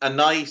played a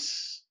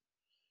nice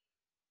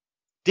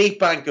deep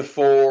bank of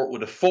four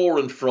with a four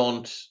in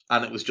front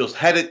and it was just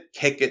head it,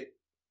 kick it,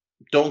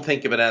 don't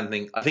think about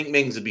anything, I think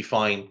Mings would be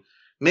fine.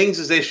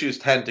 Mings' issues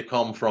tend to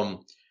come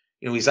from,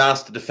 he's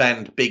asked to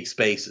defend big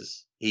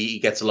spaces. He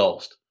gets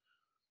lost.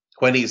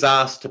 When he's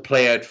asked to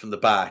play out from the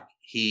back,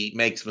 he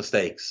makes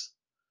mistakes.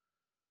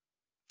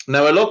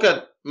 Now I look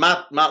at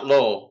Matt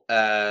Law,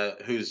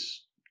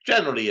 who's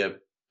generally a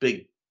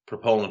big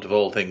proponent of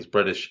all things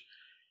British.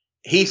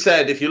 He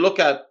said, if you look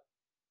at,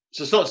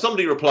 so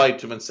somebody replied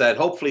to him and said,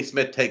 hopefully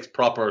Smith takes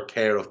proper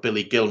care of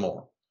Billy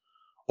Gilmore,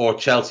 or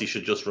Chelsea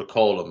should just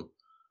recall him.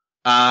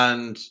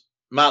 And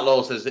Matt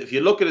Law says, if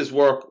you look at his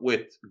work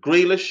with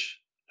Grealish,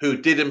 who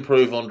did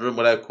improve under him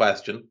without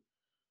question,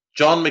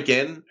 John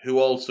McGinn, who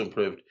also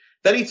improved,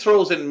 then he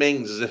throws in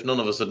Mings as if none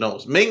of us had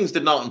noticed. Mings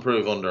did not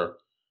improve under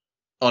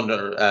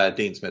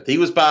Dean Smith. He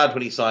was bad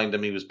when he signed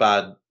him. He was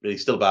bad, but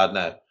he's still bad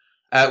now.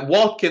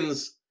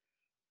 Watkins,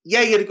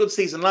 yeah, he had a good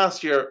season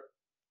last year.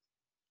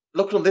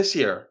 Look at him this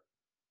year.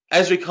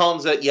 Ezri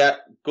Konsa, yeah,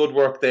 good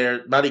work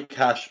there. Matty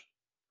Cash,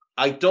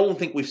 I don't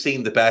think we've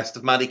seen the best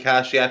of Matty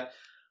Cash yet.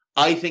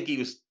 I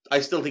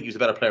still think he was a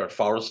better player at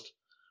Forest.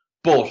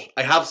 But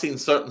I have seen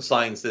certain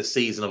signs this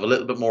season of a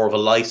little bit more of a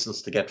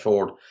license to get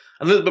forward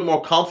and a little bit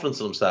more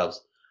confidence in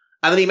themselves.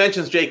 And then he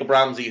mentions Jacob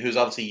Ramsey, who's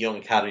obviously a young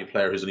academy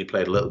player who's only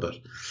played a little bit.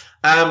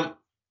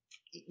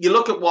 You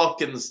look at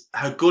Watkins,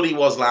 how good he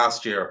was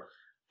last year,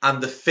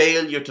 and the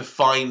failure to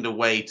find a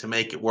way to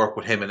make it work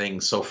with him and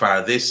Ings so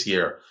far this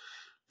year.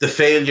 The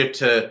failure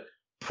to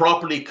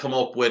properly come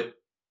up with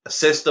a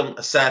system,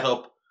 a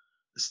setup,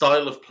 a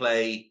style of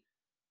play,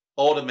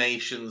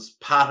 automations,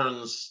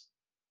 patterns,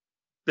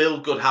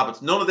 build good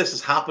habits. None of this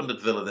has happened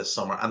at Villa this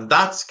summer, and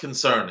that's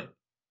concerning.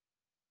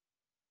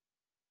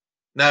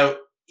 Now,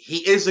 he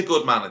is a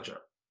good manager,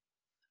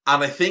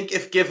 and I think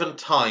if given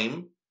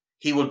time,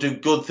 he will do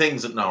good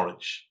things at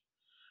Norwich.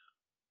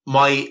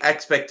 My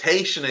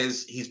expectation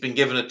is he's been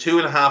given a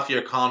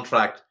 2.5-year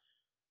contract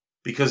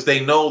because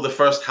they know the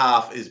first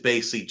half is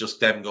basically just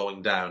them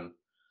going down,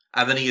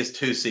 and then he has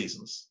 2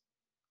 seasons.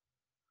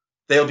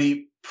 They'll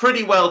be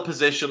pretty well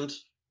positioned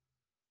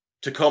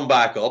to come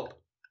back up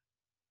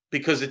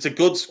because it's a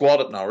good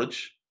squad at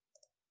Norwich.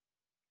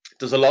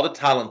 There's a lot of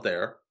talent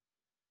there,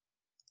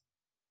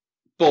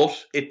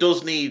 but it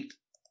does need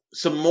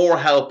some more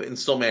help in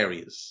some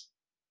areas.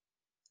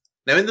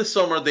 Now, in the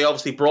summer, they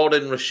obviously brought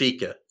in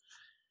Rashica.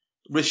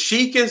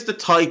 Rashica is the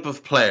type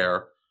of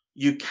player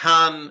you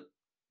can,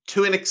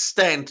 to an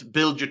extent,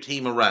 build your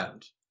team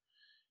around.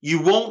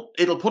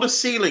 It'll put a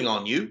ceiling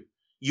on you.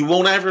 You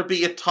won't ever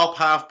be a top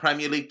half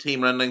Premier League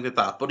team or anything like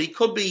that, but he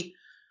could be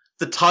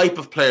the type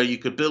of player you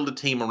could build a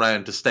team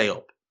around to stay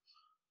up.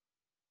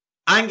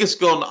 Angus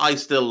Gunn, I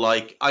still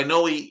like. I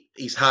know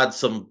he's had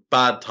some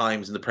bad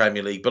times in the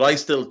Premier League, but I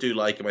still do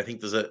like him. I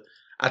think there's a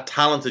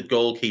talented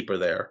goalkeeper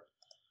there.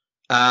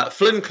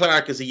 Flynn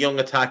Clark is a young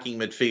attacking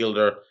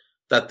midfielder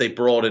that they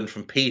brought in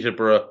from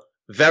Peterborough,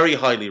 very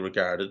highly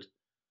regarded.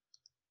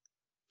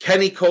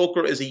 Kenny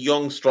Coker is a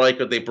young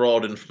striker they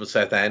brought in from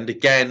Southend,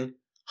 again,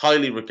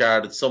 highly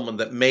regarded, someone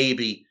that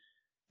maybe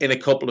in a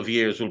couple of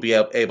years will be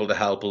able to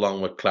help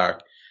along with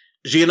Clark.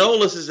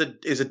 Giannoulis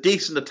is a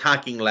decent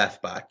attacking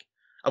left back,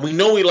 and we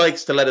know he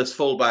likes to let his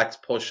fullbacks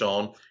push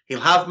on. He'll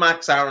have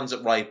Max Aarons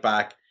at right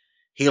back.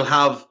 He'll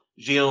have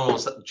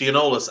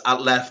Giannoulis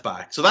at left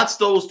back. So that's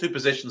those 2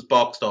 positions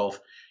boxed off.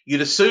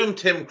 You'd assume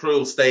Tim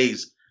Krul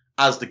stays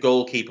as the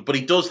goalkeeper, but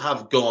he does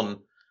have Gunn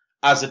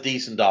as a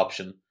decent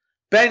option.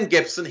 Ben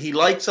Gibson, he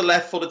likes a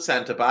left-footed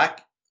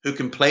centre-back who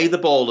can play the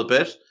ball a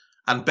bit,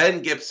 and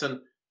Ben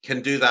Gibson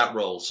can do that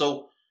role.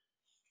 So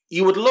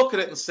you would look at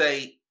it and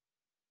say,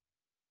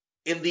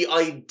 in the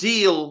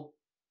ideal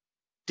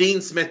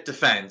Dean Smith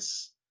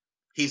defence,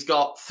 he's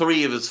got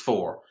 3 of his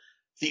 4.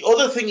 The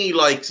other thing he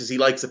likes is he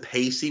likes a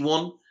pacey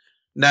one.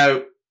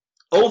 Now,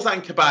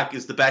 Ozan Kabak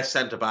is the best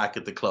centre-back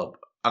at the club,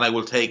 and I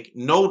will take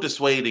no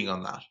dissuading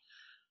on that.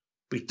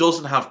 But he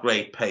doesn't have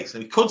great pace.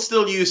 And we could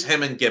still use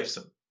him and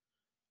Gibson.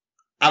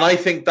 And I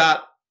think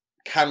that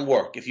can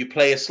work. If you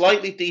play a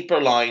slightly deeper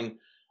line,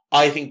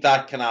 I think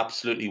that can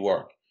absolutely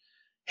work.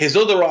 His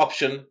other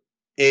option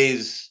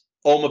is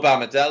Omar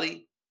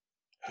Bamadeli,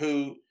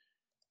 who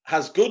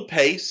has good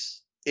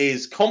pace,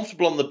 is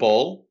comfortable on the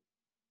ball.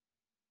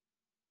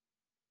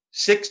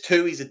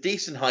 6'2", he's a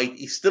decent height.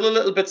 He's still a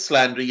little bit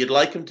slender. You'd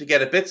like him to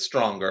get a bit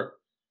stronger.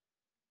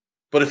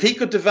 But if he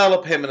could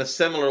develop him in a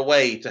similar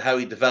way to how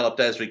he developed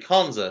Ezri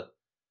Konsa,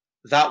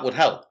 that would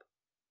help.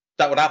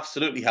 That would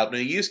absolutely help. Now,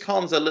 he used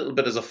Konsa a little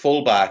bit as a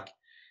fullback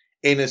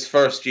in his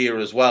first year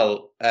as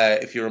well,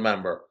 if you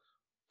remember.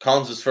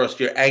 Konsa's first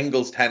year,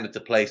 Engels tended to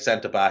play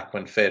centre-back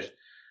when fit,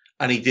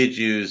 and he did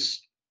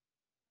use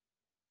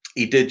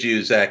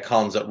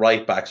Konsa at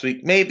right-back. So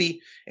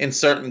maybe in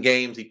certain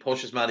games he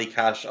pushes Matty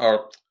Cash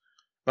or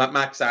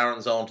Max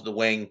Aarons onto the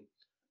wing.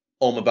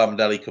 Omar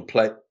Bamadeli could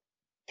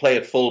play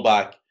at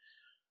fullback,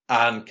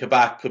 and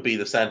Kabak could be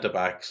the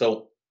centre-back.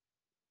 So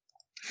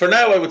for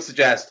now, I would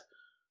suggest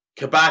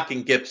Kabak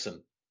and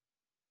Gibson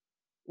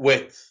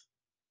with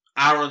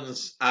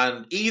Aarons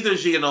and either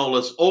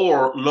Giannoulis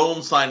or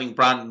loan signing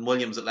Brandon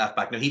Williams at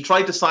left-back. Now, he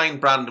tried to sign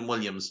Brandon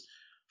Williams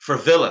for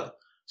Villa,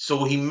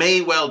 so he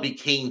may well be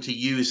keen to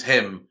use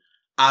him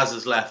as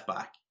his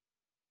left-back.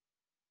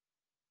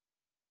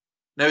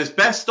 Now, his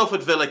best stuff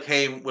at Villa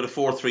came with a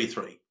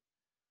 4-3-3.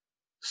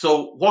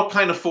 So what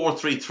kind of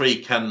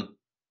 4-3-3 can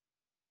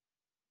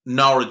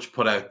Norwich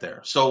put out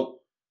there? So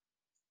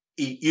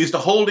he used a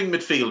holding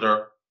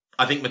midfielder.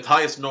 I think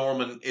Matthias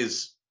Norman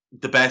is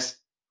the best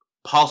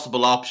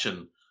possible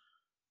option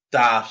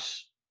that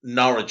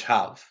Norwich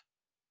have.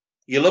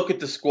 You look at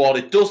the squad,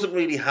 it doesn't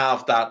really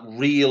have that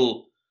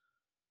real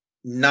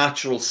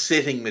natural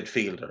sitting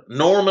midfielder.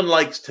 Norman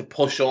likes to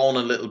push on a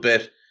little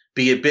bit,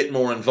 be a bit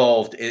more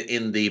involved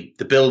in the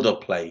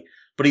build-up play,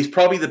 but he's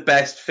probably the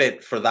best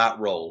fit for that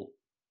role.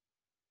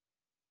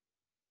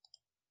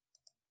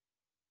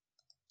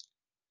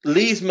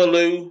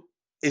 Lees-Melou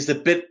is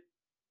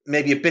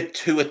maybe a bit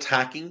too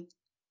attacking.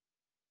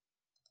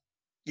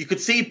 You could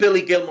see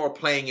Billy Gilmour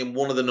playing in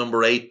one of the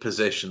number 8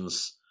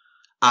 positions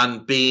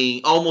and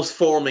being almost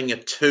forming a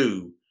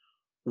 2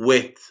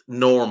 with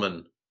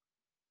Norman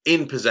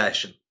in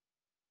possession.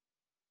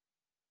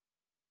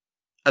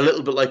 A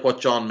little bit like what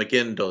John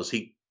McGinn does.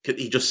 He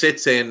just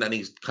sits in and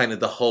he's kind of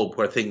the hub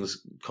where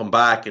things come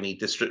back and he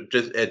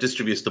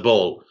distributes the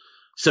ball.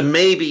 So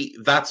maybe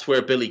that's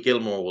where Billy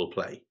Gilmour will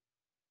play.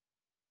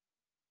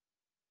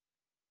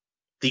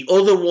 The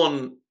other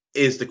one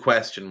is the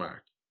question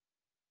mark.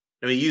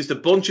 Now, he used a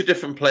bunch of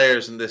different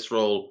players in this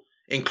role,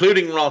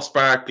 including Ross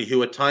Barkley,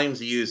 who at times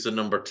he used the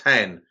number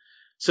 10.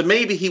 So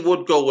maybe he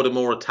would go with a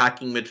more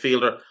attacking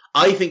midfielder.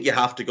 I think you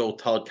have to go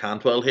Todd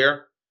Cantwell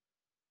here.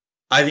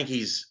 I think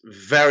he's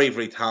very,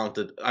 very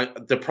talented.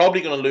 They're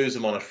probably going to lose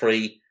him on a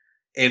free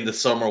in the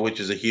summer, which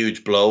is a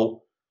huge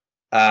blow.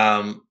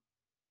 But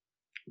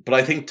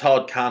I think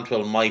Todd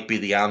Cantwell might be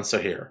the answer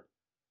here.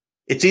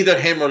 It's either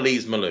him or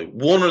Lees-Melou.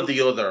 One or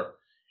the other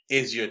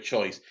is your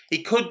choice.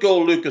 He could go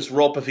Lucas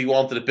Rupp if he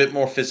wanted a bit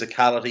more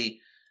physicality,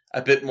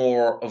 a bit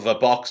more of a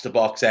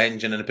box-to-box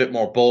engine, and a bit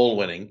more ball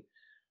winning.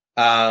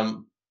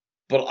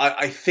 But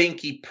I think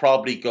he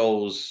probably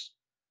goes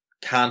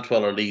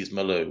Cantwell or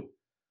Lees-Melou.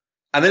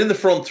 And then in the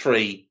front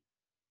three,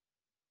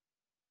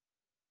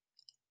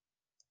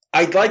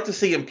 I'd like to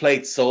see him play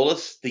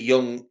Tzolis, the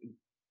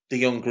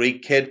young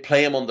Greek kid,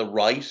 play him on the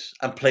right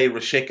and play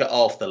Rashica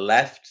off the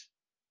left.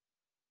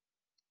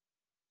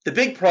 The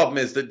big problem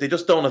is that they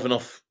just don't have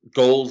enough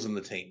goals in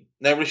the team.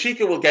 Now,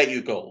 Rashica will get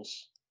you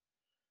goals.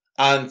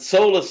 And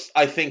Tzolis,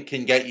 I think,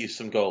 can get you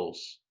some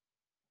goals.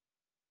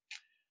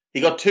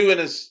 He got 2 in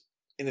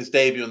his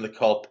debut in the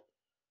Cup.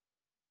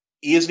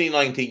 He is only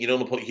 19. You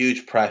don't want to put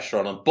huge pressure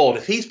on him. But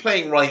if he's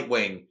playing right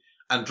wing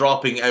and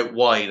dropping out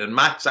wide and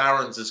Max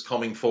Aarons is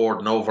coming forward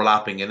and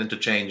overlapping and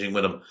interchanging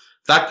with him,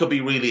 that could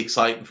be really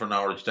exciting for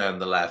Norwich down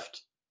the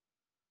left.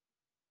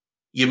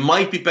 You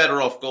might be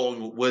better off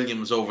going with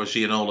Williams over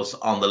Giannoulis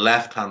on the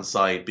left-hand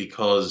side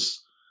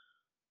because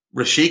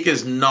Rashica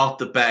is not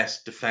the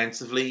best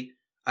defensively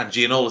and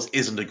Giannoulis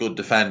isn't a good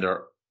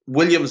defender.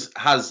 Williams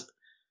has,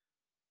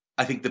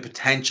 I think, the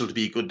potential to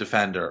be a good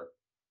defender.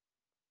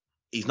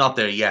 He's not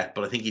there yet,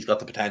 but I think he's got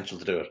the potential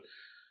to do it.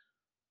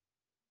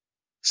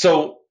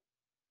 So,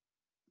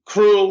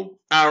 Krul,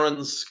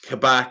 Aarons,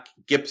 Kabak,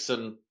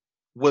 Gibson,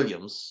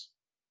 Williams,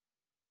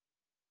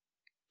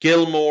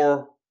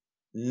 Gilmour,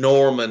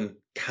 Norman,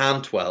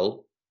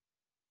 Cantwell,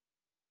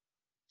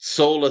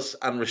 Tzolis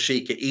and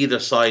Rashica either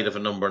side of a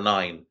number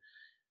 9.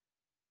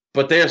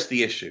 But there's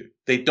the issue.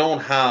 They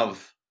don't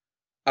have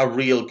a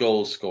real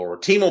goal scorer.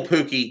 Timo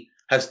Pukki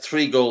has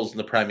 3 goals in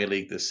the Premier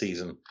League this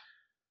season.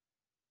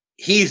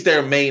 He's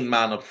their main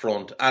man up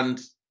front, and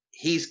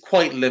he's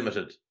quite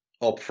limited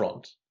up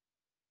front.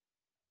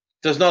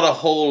 There's not a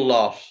whole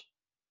lot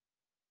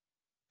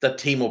that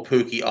Timo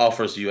Pukki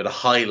offers you at a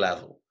high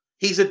level.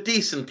 He's a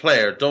decent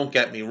player, don't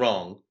get me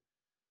wrong,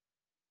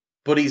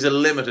 but he's a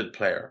limited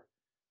player.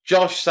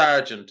 Josh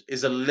Sargent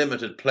is a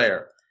limited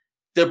player.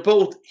 They're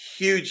both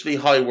hugely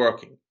high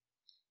working.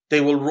 They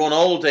will run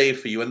all day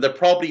for you, and they're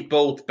probably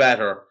both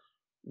better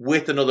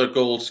with another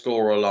goal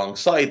scorer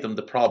alongside them.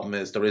 The problem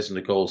is there isn't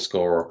a goal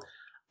scorer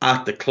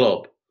at the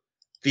club.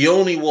 The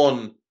only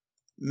one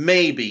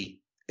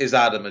maybe is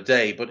Adam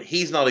Adey, but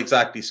he's not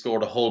exactly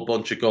scored a whole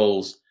bunch of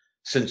goals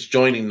since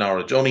joining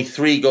Norwich. Only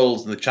 3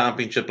 goals in the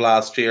Championship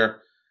last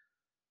year.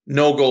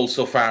 No goals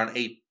so far in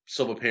 8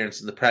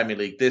 sub-appearances in the Premier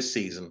League this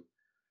season.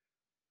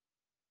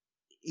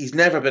 He's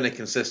never been a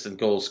consistent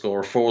goal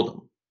scorer for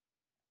them.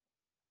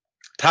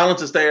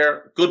 Talent is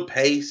there, good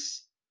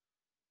pace,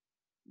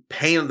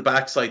 pain in the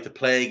backside to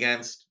play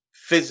against,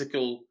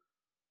 physical,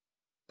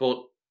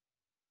 but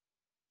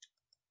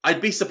I'd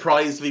be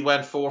surprised if he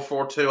went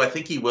 4-4-2. I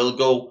think he will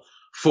go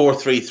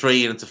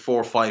 4-3-3 and it's a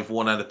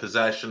 4-5-1 out of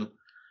possession.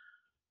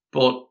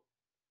 But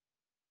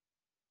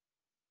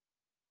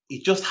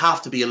you just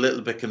have to be a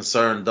little bit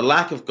concerned. The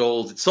lack of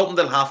goals, it's something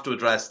they'll have to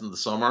address in the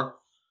summer.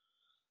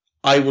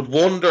 I would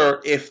wonder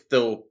if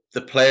the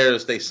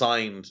players they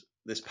signed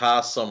this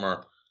past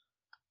summer,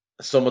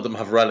 some of them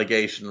have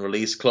relegation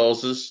release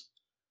clauses.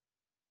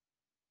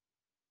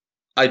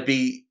 I'd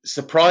be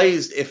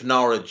surprised if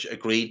Norwich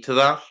agreed to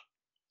that.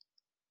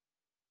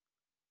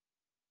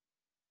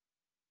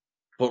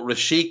 But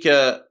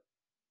Rashica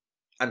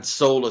and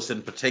Tzolis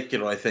in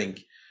particular, I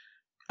think,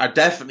 are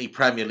definitely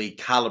Premier League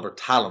caliber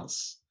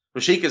talents.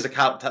 Rashica is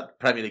a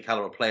Premier League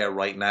caliber player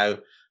right now.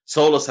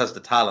 Tzolis has the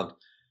talent.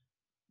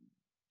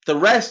 The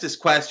rest is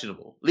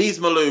questionable.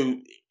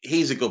 Lees-Melou,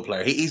 he's a good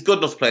player. He's good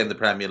enough to play in the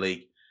Premier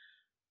League.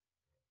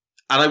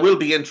 And I will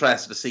be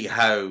interested to see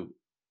how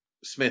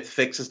Smith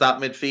fixes that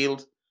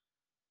midfield,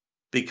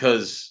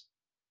 because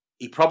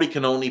he probably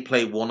can only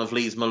play one of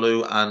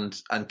Lees-Malou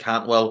and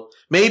Cantwell.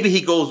 Maybe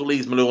he goes with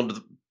Lees-Malou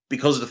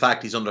because of the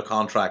fact he's under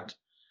contract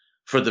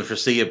for the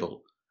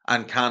foreseeable,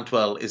 and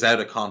Cantwell is out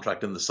of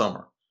contract in the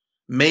summer.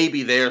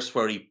 Maybe there's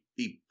where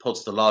he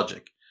puts the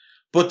logic.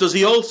 But does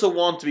he also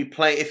want to be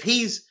playing? If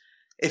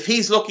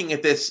he's looking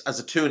at this as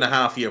a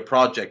 2.5-year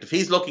project, if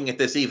he's looking at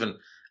this even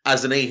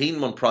as an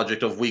 18-month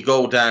project of we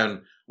go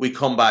down, we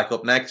come back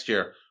up next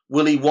year,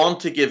 will he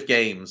want to give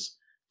games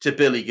to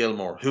Billy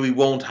Gilmour, who he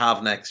won't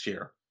have next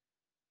year?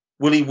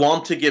 Will he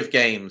want to give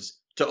games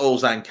to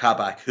Ozan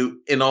Kabak,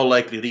 who in all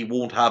likelihood he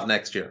won't have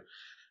next year?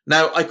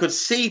 Now, I could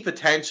see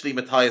potentially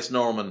Matthias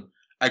Norman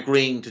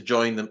agreeing to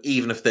join them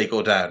even if they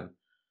go down.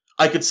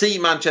 I could see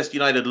Manchester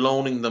United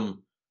loaning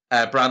them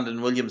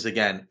Brandon Williams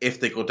again if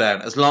they go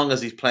down, as long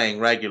as he's playing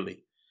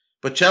regularly.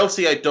 But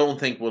Chelsea, I don't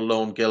think will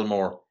loan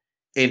Gilmour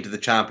into the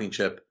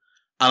Championship.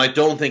 And I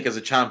don't think as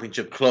a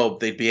Championship club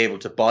they'd be able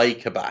to buy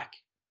Kabak.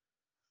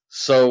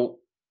 So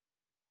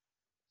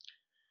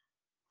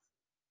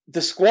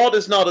the squad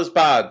is not as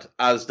bad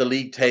as the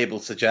league table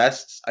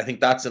suggests. I think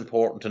that's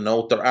important to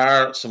note. There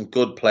are some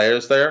good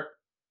players there.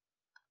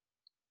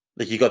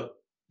 Like, you got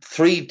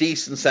 3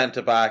 decent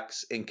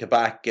centre-backs in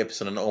Kabak,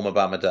 Gibson and Oma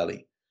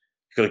Bamidele.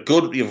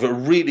 You have a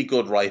really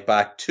good right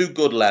back, 2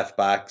 good left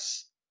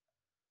backs,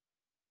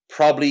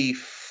 probably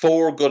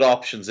 4 good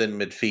options in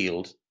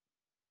midfield.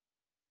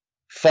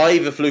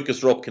 5 if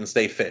Lucas Rupp can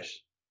stay fit,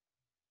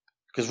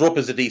 because Rupp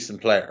is a decent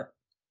player.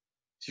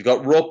 So you've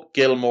got Rupp,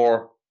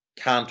 Gilmour,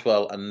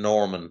 Cantwell and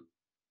Norman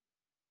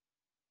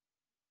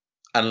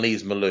and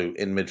Lees-Malou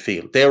in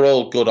midfield. They're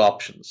all good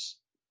options.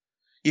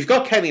 You've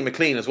got Kenny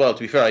McLean as well, to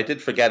be fair. I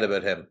did forget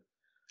about him.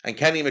 And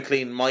Kenny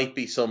McLean might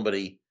be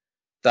somebody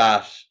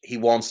that he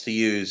wants to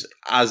use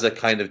as a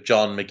kind of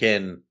John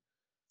McGinn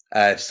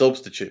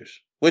substitute,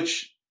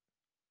 which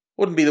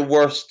wouldn't be the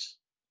worst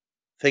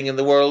thing in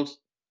the world.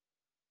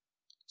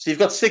 So you've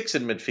got 6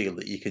 in midfield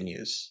that you can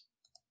use.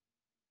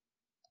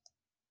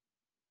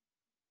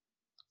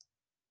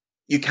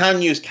 You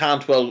can use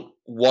Cantwell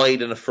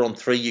wide in a front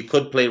 3. You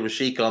could play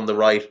Rashica on the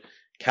right,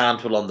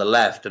 Cantwell on the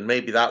left, and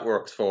maybe that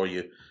works for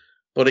you.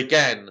 But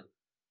again,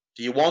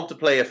 do you want to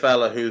play a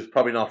fella who's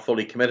probably not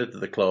fully committed to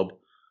the club?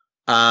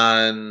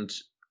 And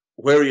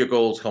where are your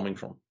goals coming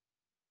from?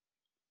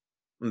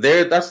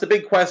 That's the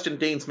big question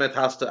Dean Smith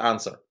has to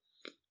answer.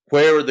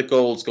 Where are the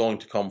goals going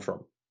to come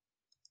from?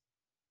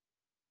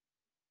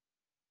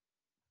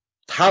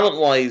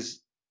 Talent-wise,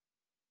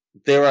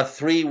 there are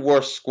 3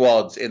 worse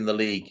squads in the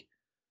league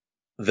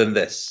than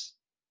this,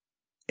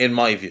 in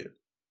my view.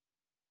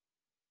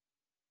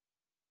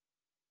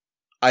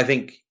 I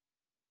think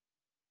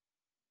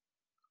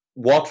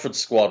Watford's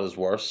squad is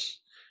worse.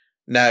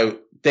 Now,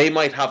 they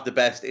might have the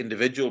best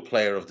individual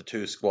player of the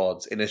 2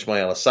 squads in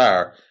Ismail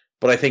Assar,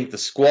 but I think the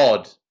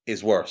squad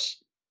is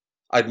worse.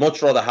 I'd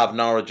much rather have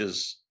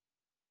Norwich's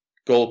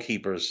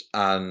goalkeepers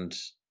and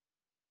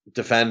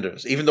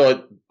defenders. Even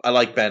though I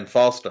like Ben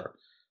Foster,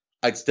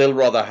 I'd still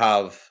rather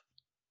have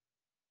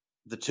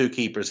the 2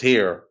 keepers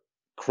here,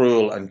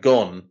 Krul and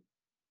Gunn,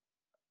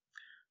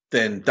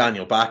 than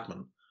Daniel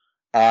Bachmann.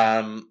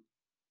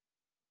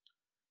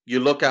 You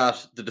look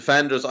at the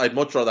defenders, I'd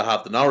much rather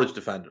have the Norwich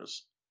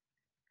defenders.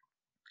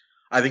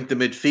 I think the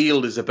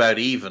midfield is about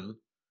even.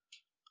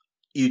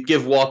 You'd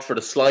give Watford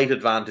a slight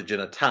advantage in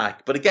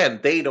attack, but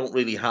again, they don't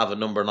really have a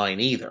number 9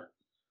 either.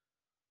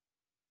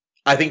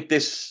 I think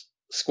this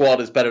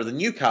squad is better than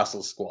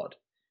Newcastle's squad.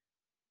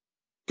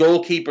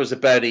 Goalkeepers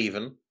about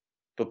even,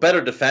 but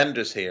better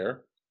defenders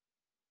here.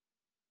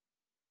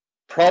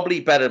 Probably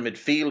better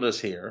midfielders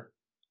here.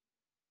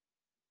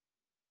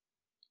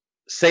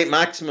 St.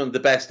 Maximin, the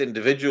best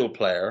individual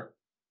player.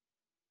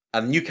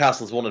 And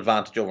Newcastle's one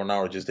advantage over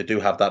Norwich is they do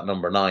have that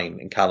number 9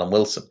 in Callum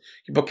Wilson.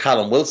 You put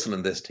Callum Wilson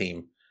in this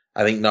team,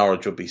 I think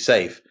Norwich would be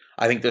safe.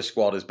 I think their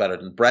squad is better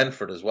than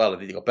Brentford as well. I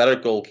think they've got better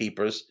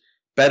goalkeepers,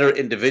 better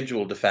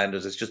individual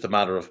defenders. It's just a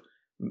matter of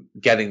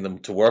getting them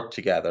to work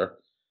together.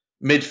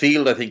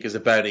 Midfield, I think, is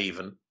about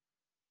even.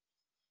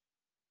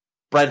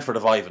 Brentford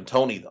have Ivan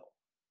Toney, though.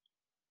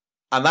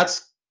 And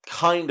that's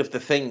kind of the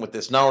thing with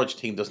this Norwich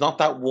team. There's not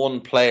that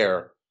one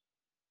player.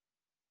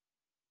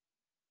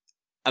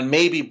 And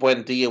maybe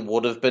Buendia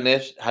would have been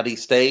it had he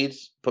stayed.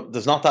 But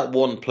there's not that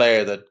one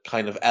player that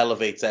kind of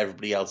elevates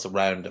everybody else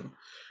around him.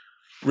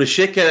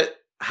 Rashica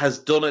has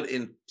done it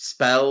in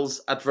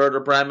spells at Werder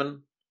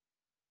Bremen.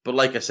 But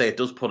like I say, it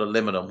does put a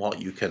limit on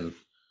what you can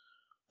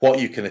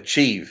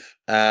achieve.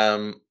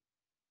 I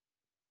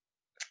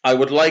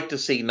would like to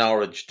see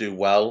Norwich do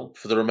well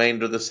for the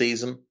remainder of the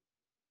season.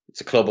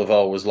 It's a club I've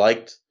always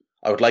liked.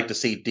 I would like to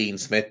see Dean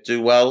Smith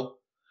do well.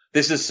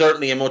 This is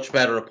certainly a much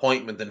better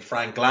appointment than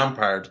Frank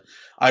Lampard.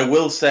 I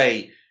will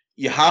say,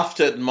 you have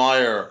to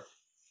admire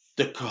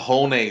the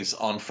cojones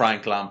on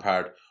Frank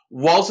Lampard.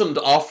 Wasn't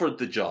offered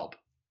the job.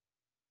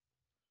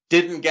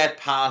 Didn't get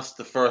past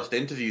the first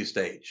interview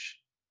stage.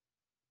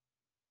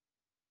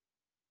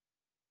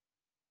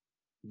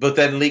 but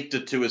then leaked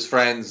it to his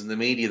friends in the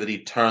media that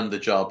he turned the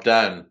job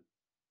down.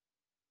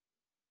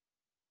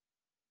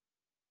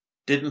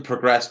 Didn't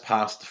progress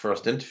past the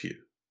first interview.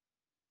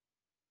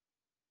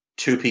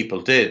 2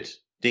 people did.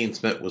 Dean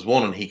Smith was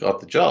one and he got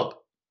the job.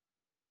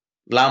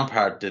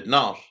 Lampard did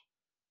not.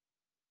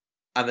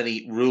 And then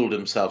he ruled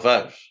himself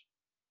out.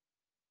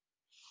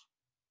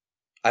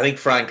 I think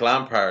Frank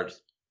Lampard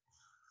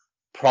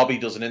probably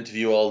doesn't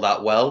interview all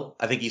that well.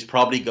 I think he's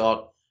probably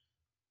got,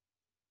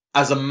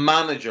 as a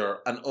manager,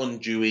 an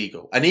undue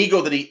ego. An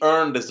ego that he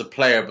earned as a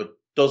player but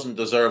doesn't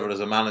deserve it as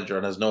a manager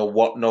and has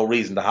no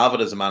reason to have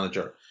it as a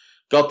manager.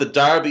 Got the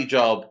Derby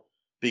job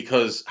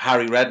because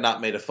Harry Redknapp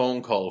made a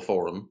phone call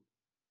for him.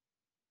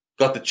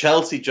 Got the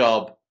Chelsea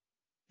job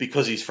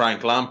because he's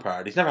Frank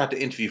Lampard. He's never had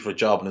to interview for a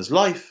job in his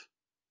life.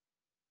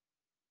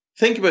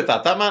 Think about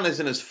that. That man is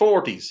in his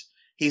 40s.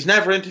 He's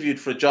never interviewed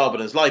for a job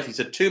in his life. He's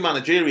had 2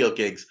 managerial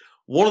gigs.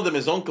 One of them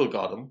his uncle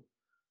got him,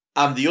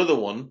 and the other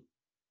one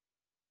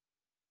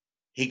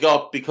he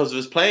got because of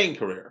his playing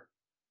career.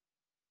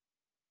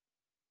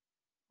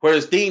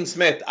 Whereas Dean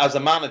Smith, as a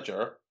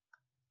manager,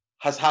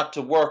 has had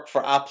to work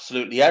for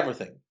absolutely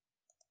everything.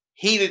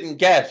 He didn't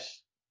get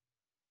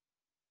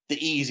the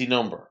easy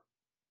number.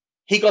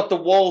 He got the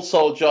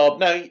Walsall job.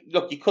 Now,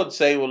 look, you could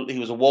say, well, he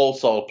was a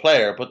Walsall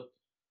player, but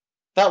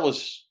that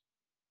was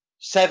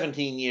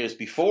 17 years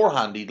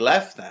beforehand he'd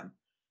left them.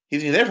 He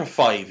was there for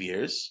 5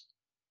 years.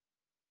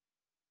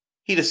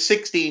 He had a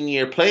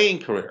 16-year playing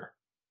career.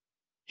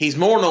 He's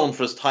more known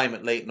for his time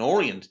at Leyton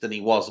Orient than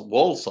he was at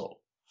Walsall.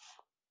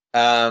 He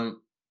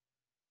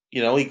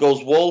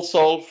goes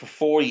Walsall for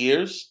 4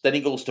 years. Then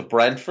he goes to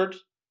Brentford.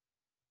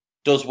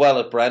 Does well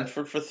at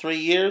Brentford for 3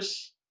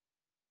 years.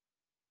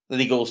 Then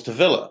he goes to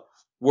Villa.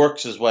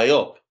 Works his way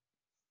up.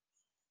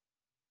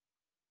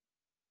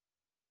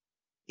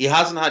 He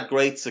hasn't had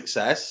great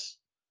success,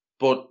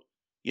 but,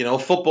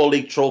 Football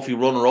League trophy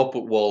runner-up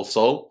with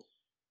Walsall.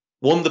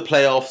 Won the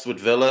playoffs with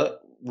Villa.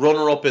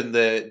 Runner-up in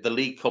the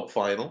League Cup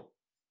final.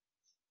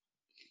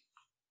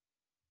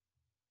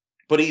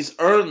 But he's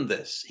earned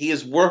this. He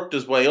has worked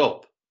his way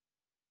up.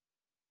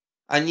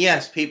 And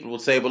yes, people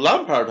would say, well,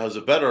 Lampard has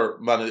a better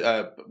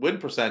win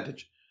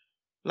percentage.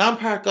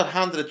 Lampard got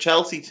handed a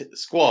Chelsea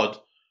squad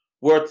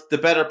worth the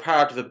better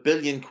part of £1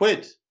 billion.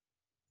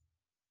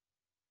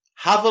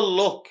 Have a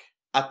look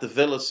at the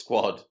Villa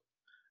squad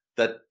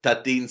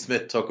that Dean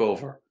Smith took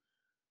over.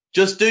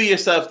 Just do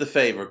yourself the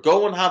favour.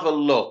 Go and have a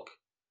look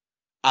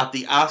at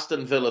the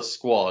Aston Villa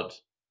squad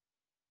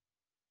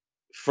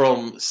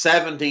from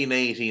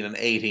 17-18 and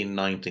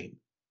 18-19.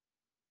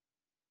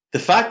 The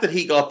fact that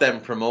he got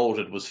them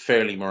promoted was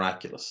fairly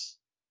miraculous.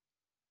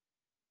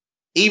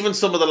 Even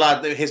some of the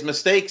lads, his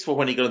mistakes were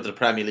when he got into the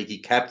Premier League, he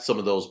kept some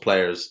of those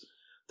players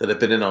that had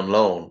been in on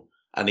loan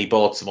and he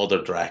bought some other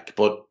dreck.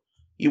 But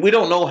we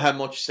don't know how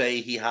much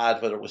say he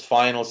had, whether it was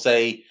final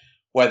say,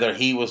 whether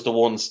he was the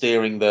one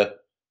steering the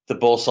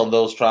bus on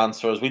those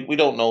transfers. We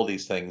don't know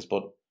these things,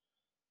 but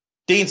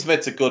Dean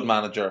Smith's a good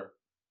manager.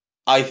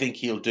 I think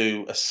he'll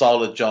do a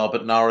solid job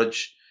at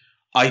Norwich.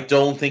 I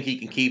don't think he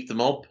can keep them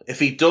up. If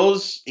he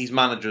does, he's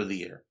manager of the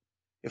year.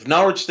 If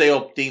Norwich stay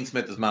up, Dean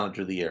Smith is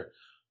manager of the year.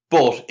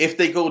 But if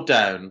they go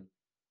down,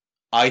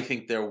 I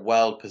think they're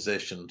well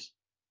positioned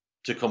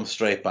to come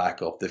straight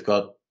back up. They've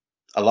got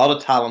a lot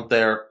of talent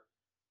there.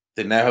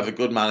 They now have a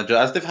good manager,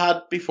 as they've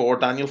had before.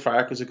 Daniel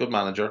Farke is a good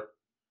manager.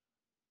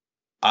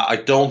 I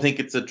don't think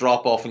it's a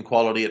drop-off in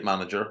quality at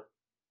manager.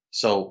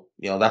 So,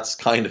 that's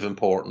kind of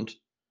important.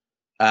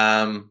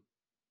 My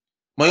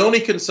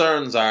only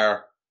concerns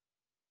are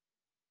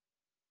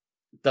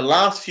the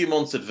last few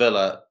months at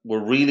Villa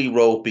were really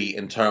ropey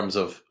in terms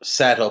of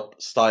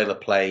setup, style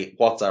of play,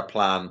 what's our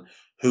plan,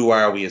 who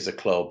are we as a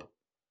club.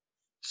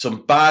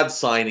 Some bad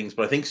signings,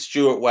 but I think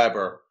Stuart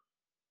Webber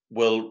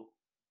will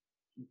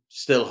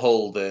still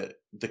hold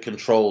the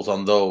controls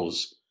on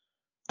those.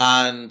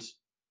 And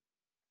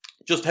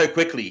just how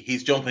quickly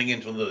he's jumping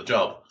into another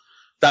job.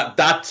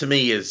 That to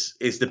me is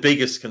the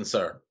biggest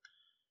concern,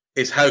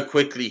 is how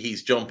quickly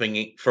he's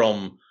jumping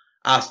from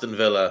Aston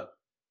Villa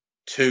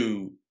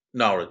to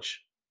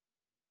Norwich.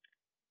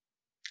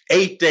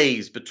 8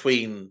 days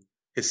between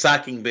his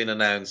sacking being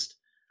announced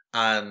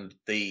and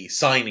the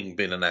signing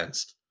being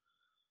announced.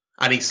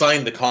 And he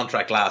signed the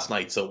contract last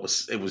night, so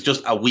it was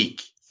just a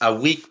week. A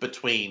week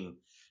between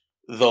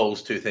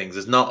those two things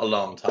is not a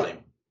long time.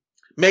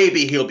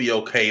 Maybe he'll be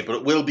okay, but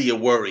it will be a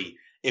worry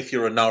if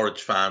you're a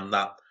Norwich fan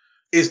that,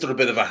 is there a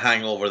bit of a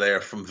hangover there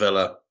from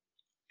Villa?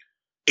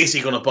 Is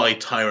he going to buy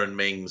Tyrone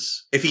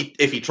Mings? If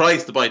he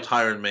tries to buy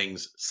Tyrone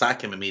Mings,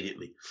 sack him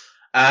immediately.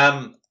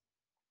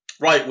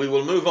 Right, we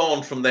will move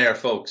on from there,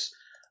 folks,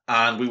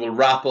 and we will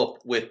wrap up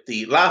with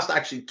the last,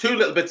 actually, 2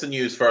 little bits of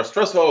news first.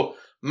 First of all,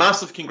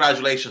 massive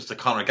congratulations to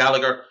Conor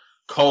Gallagher,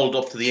 called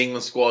up to the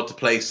England squad to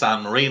play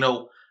San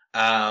Marino.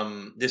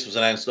 This was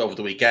announced over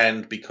the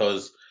weekend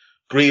because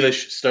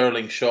Grealish,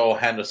 Sterling, Shaw,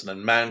 Henderson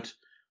and Mount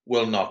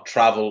will not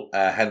travel.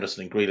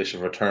 Henderson and Grealish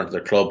have returned to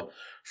their club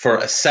for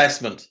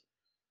assessment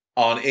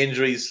on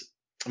injuries.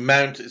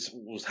 Mount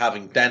was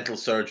having dental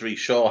surgery.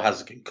 Shaw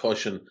has a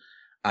concussion.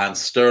 and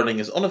Sterling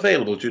is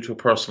unavailable due to a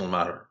personal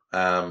matter.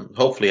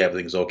 Hopefully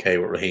everything's okay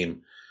with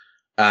Raheem.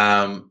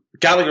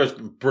 Gallagher's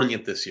been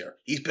brilliant this year.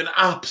 He's been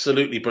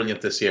absolutely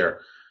brilliant this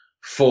year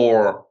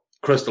for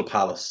Crystal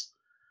Palace.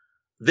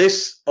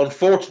 This,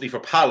 unfortunately for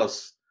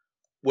Palace,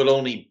 will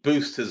only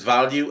boost his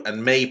value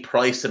and may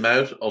price him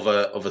out of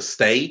a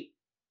stay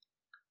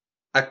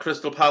at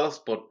Crystal Palace,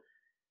 but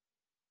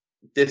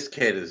this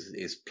kid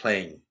is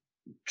playing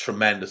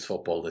tremendous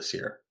football this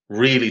year.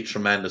 Really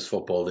tremendous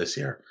football this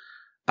year.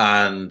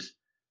 And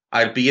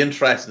I'd be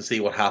interested to see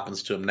what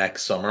happens to him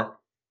next summer.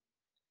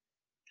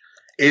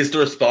 Is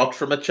there a spot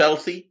for him at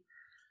Chelsea?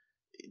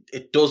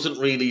 It doesn't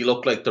really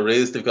look like there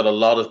is. They've got a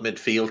lot of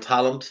midfield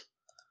talent,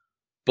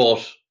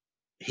 but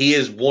he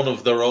is one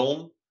of their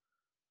own.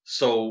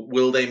 So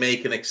will they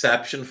make an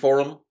exception for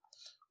him?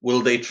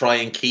 Will they try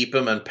and keep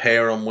him and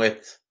pair him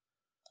with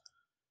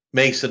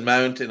Mason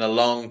Mount in a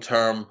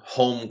long-term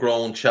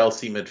homegrown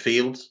Chelsea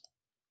midfield?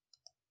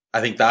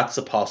 I think that's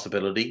a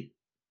possibility.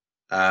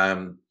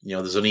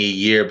 There's only a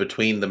year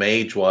between them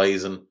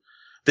age-wise, and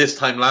this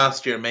time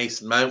last year,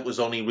 Mason Mount was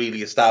only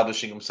really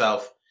establishing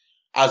himself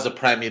as a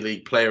Premier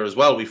League player as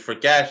well. We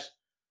forget,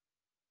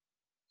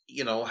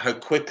 how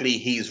quickly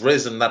he's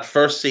risen. That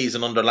first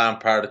season under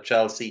Lampard at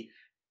Chelsea,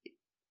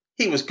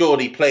 he was good.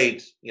 He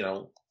played,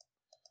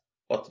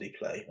 what did he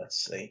play?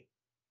 Let's see.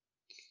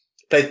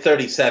 Played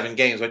 37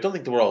 games. I don't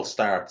think they were all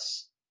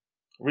starts.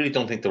 I really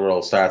don't think they were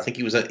all starts. I think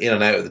he was in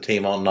and out of the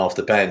team on and off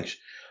the bench.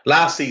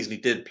 Last season, he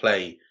did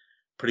play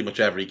pretty much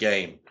every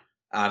game.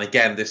 And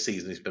again, this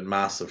season, he's been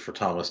massive for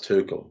Thomas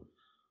Tuchel.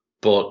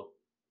 But,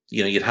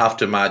 you'd have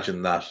to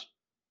imagine that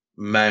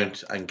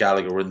Mount and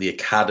Gallagher were in the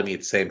academy at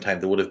the same time.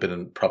 They would have been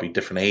in probably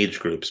different age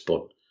groups,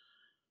 but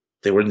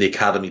they were in the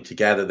academy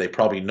together. They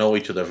probably know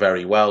each other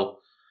very well.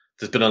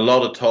 There's been a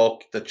lot of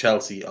talk that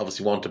Chelsea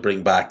obviously want to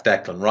bring back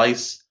Declan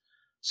Rice.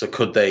 So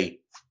could they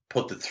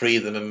put the three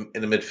of them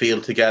in the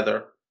midfield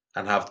together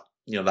and have,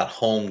 that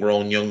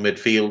homegrown young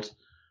midfield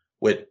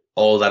with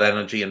all that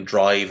energy and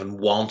drive and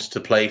want to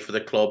play for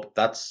the club?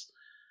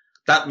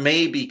 That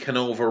maybe can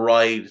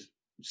override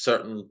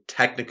certain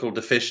technical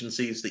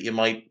deficiencies that you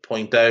might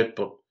point out,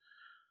 but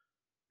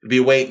it'll be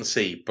a wait and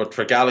see. But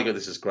for Gallagher,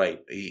 this is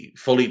great. He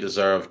fully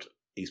deserved.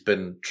 He's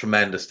been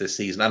tremendous this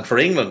season. And for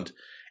England,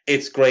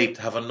 it's great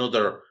to have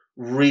another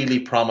really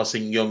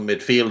promising young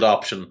midfield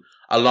option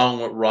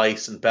along with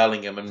Rice and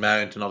Bellingham and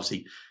Mount, and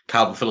obviously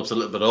Calvin Phillips a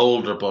little bit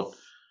older, but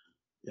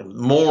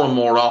more and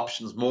more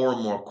options, more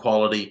and more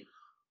quality.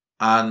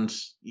 And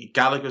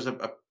Gallagher's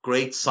a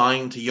great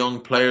sign to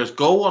young players.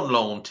 Go on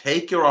loan,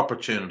 take your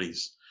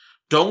opportunities.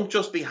 Don't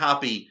just be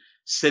happy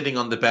sitting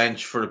on the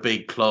bench for a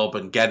big club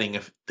and getting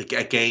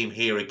a game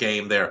here, a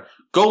game there.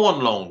 Go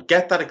on loan,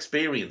 get that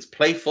experience,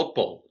 play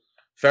football.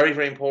 Very,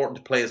 very important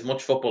to play as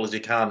much football as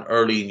you can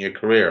early in your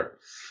career.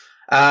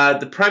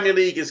 The Premier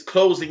League is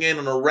closing in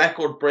on a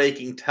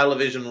record-breaking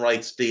television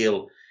rights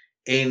deal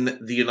in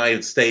the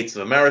United States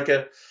of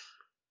America.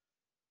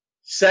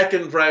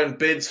 Second round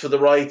bids for the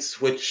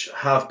rights, which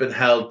have been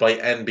held by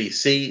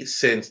NBC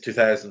since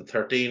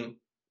 2013,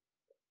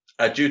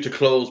 are due to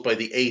close by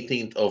the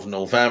 18th of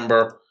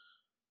November.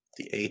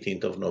 The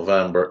 18th of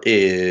November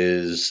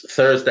is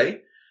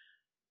Thursday.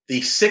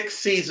 The sixth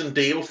season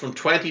deal from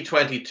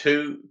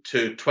 2022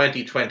 to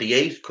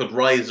 2028 could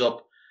rise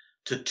up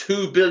to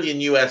 $2 billion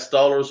US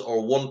or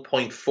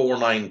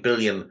 1.49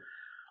 billion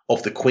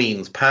of the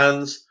Queen's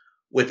pounds,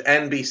 with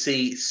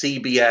NBC,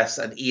 CBS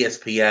and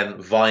ESPN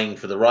vying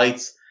for the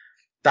rights.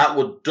 That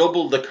would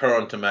double the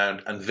current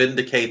amount and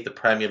vindicate the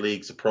Premier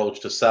League's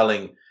approach to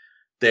selling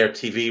their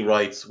TV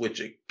rights,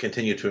 which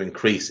continue to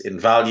increase in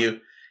value.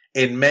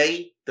 In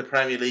May, the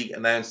Premier League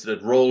announced that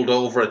it rolled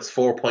over its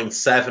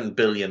 4.7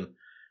 billion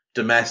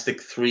domestic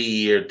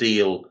 3-year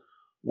deal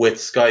with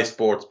Sky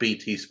Sports,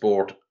 BT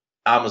Sport,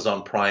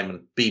 Amazon Prime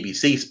and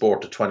BBC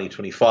Sport to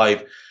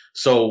 2025.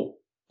 So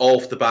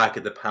off the back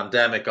of the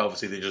pandemic,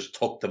 obviously they just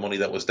took the money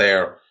that was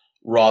there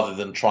rather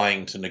than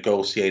trying to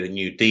negotiate a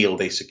new deal.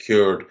 They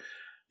secured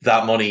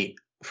that money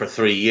for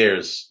 3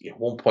 years.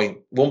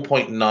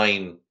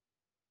 1.9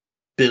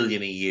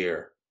 billion a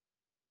year.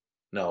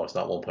 No, it's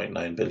not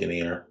 1.9 billion a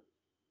year.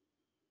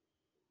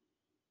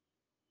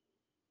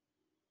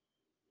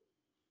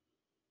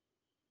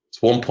 It's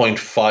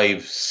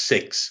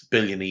 1.56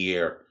 billion a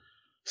year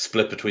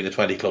split between the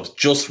 20 clubs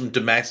just from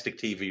domestic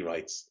TV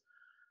rights.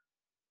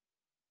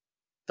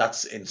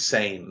 That's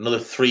insane. Another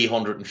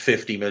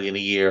 350 million a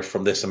year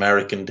from this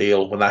American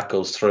deal when that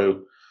goes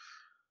through.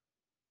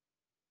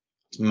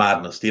 It's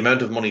madness. The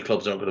amount of money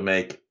clubs are going to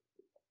make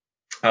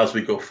as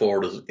we go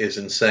forward is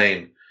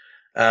insane.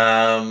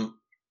 BBC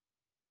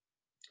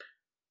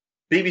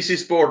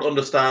Sport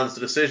understands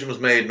the decision was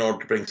made in order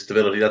to bring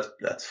stability.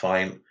 That's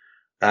fine.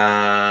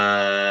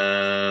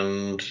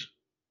 And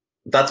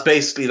that's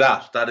basically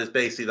that. That is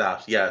basically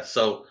that. Yeah.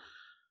 So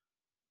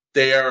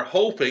they are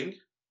hoping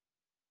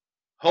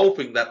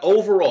that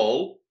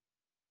overall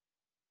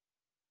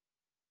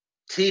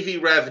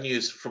TV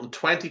revenues from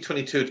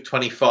 2022 to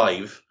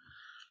 25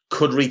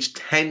 could reach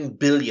 10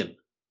 billion,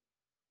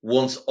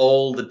 once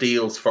all the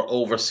deals for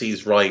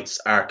overseas rights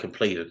are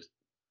completed.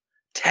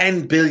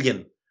 10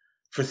 billion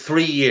for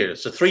 3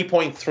 years. So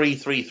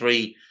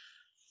 3.333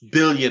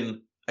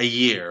 billion a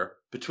year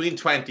between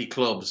 20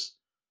 clubs.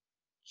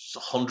 It's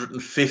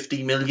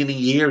 150 million a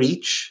year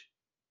each.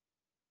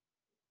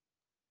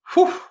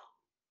 Whew.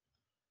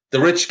 The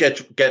rich get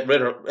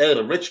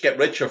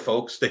richer,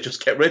 folks. They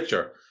just get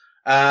richer.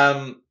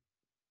 Right,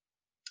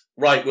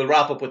 we'll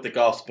wrap up with the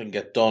gossip and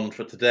get done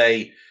for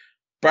today.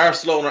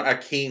 Barcelona are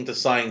keen to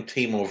sign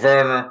Timo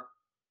Werner,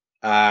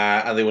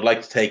 and they would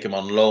like to take him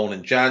on loan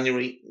in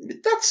January.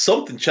 That's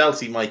something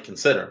Chelsea might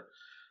consider.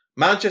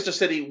 Manchester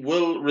City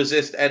will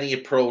resist any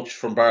approach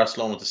from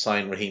Barcelona to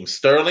sign Raheem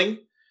Sterling.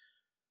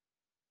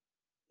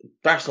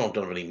 Barcelona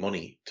don't have any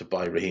money to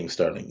buy Raheem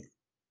Sterling.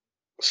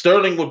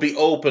 Sterling would be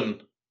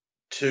open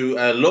to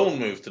a loan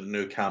move to the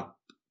new camp,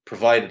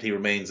 provided he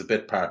remains a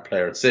bit part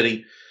player at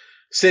City.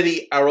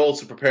 City are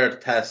also prepared to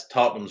test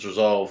Tottenham's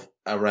resolve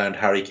around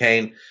Harry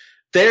Kane.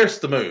 There's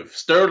the move.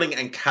 Sterling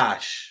and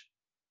cash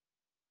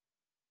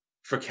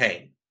for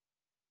Kane.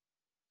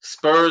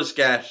 Spurs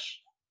get,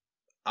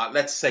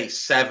 let's say,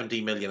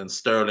 70 million in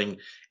Sterling.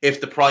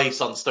 If the price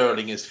on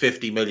Sterling is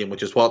 50 million,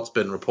 which is what's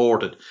been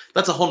reported,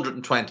 that's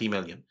 120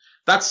 million.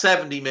 That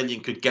 70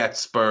 million could get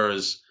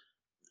Spurs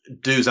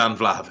Dusan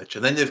Vlahovic.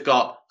 And then you've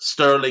got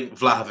Sterling,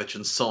 Vlahovic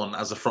and Son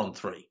as a front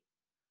three,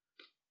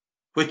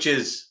 which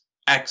is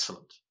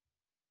excellent.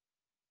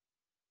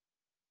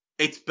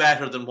 It's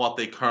better than what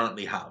they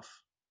currently have,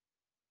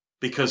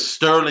 because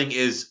Sterling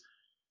is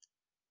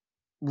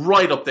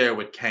right up there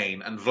with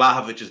Kane and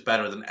Vlahovic is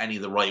better than any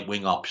of the right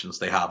wing options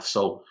they have.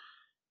 So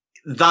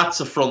that's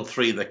a front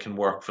three that can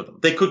work for them.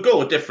 They could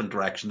go a different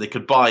direction. They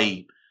could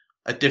buy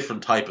a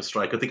different type of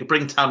striker. They could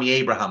bring Tammy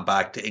Abraham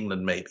back to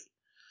England maybe.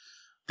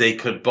 They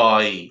could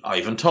buy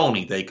Ivan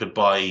Toney. They could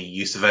buy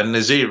Youssef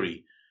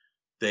En-Nesyri.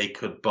 They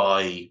could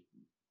buy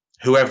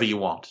whoever you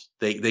want.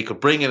 They could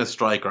bring in a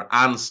striker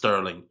and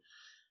Sterling.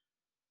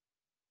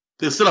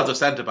 They'll still have their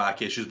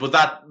centre-back issues, but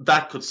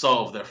that could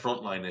solve their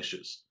frontline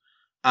issues.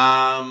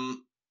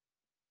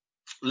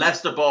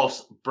 Leicester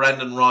boss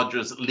Brendan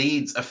Rodgers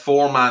leads a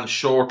 4-man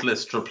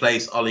shortlist to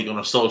replace Ole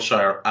Gunnar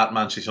Solskjaer at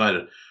Manchester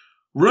United.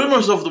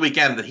 Rumours over the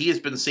weekend that he has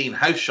been seen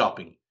house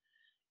shopping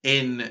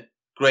in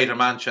Greater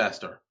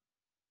Manchester,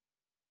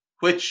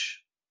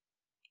 which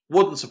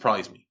wouldn't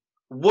surprise me.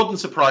 Wouldn't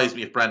surprise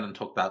me if Brendan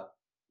took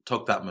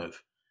that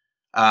move.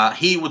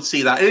 He would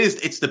see that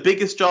it's the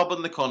biggest job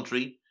in the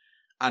country,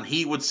 and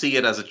he would see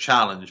it as a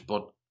challenge.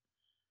 But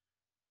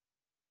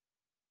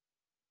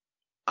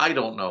I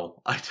don't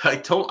know.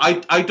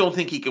 I don't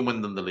think he can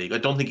win them the league. I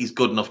don't think he's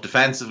good enough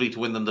defensively to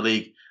win them the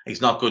league.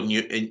 He's not good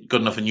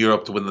enough in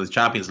Europe to win the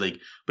Champions League.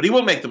 But he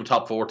will make them a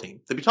top 4 team.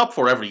 They'll be top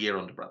 4 every year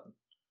under Brendan.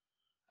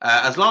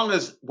 As long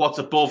as what's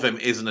above him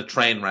isn't a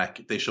train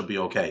wreck, they should be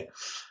okay.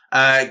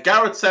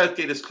 Gareth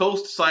Southgate is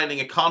close to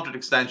signing a contract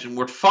extension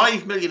worth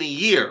 $5 million a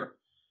year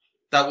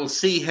that will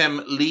see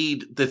him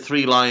lead the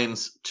Three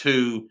Lions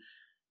to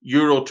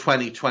Euro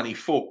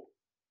 2024.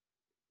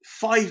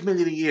 $5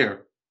 million a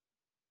year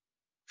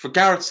for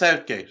Gareth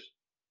Southgate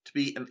to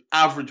be an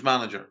average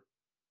manager.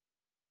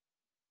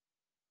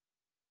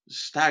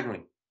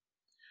 Staggering.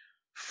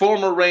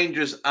 Former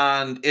Rangers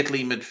and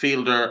Italy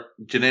midfielder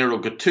Gennaro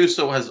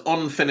Gattuso has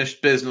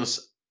unfinished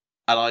business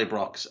at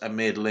Ibrox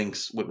amid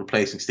links with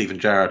replacing Steven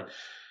Gerrard.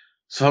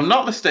 So if I'm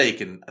not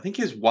mistaken, I think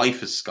his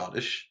wife is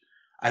Scottish.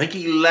 I think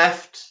he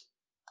left.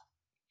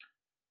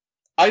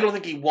 I don't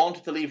think he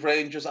wanted to leave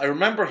Rangers. I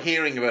remember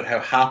hearing about how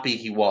happy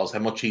he was, how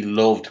much he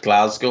loved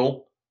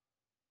Glasgow.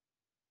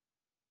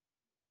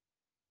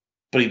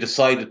 But he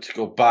decided to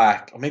go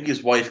back. Or maybe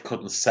his wife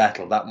couldn't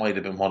settle. That might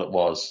have been what it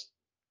was.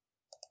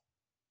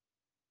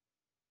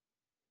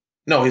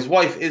 No, his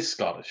wife is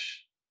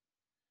Scottish.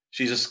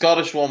 She's a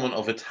Scottish woman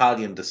of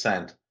Italian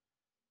descent.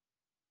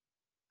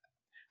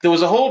 There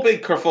was a whole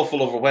big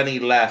kerfuffle over when he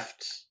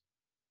left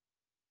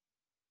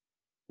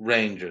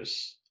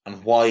Rangers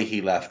and why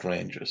he left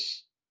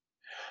Rangers.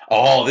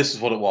 Oh, this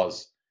is what it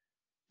was.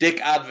 Dick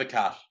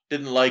Advocaat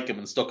didn't like him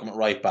and stuck him at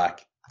right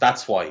back.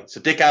 That's why. So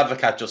Dick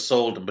Advocaat just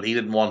sold him, but he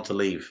didn't want to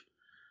leave.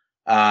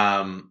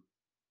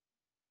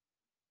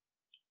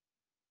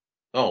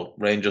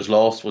 Rangers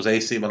lost. Was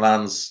AC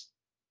Milan's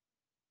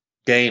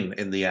gain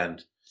in the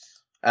end.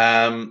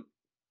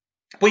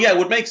 But yeah, it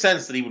would make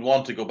sense that he would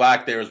want to go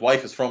back there. His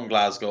wife is from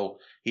Glasgow.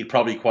 He'd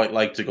probably quite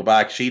like to go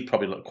back. She'd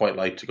probably quite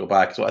like to go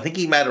back. So I think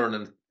he met her in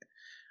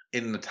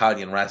an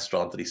Italian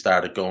restaurant that he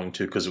started going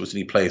to because it was the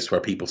only place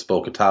where people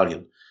spoke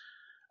Italian.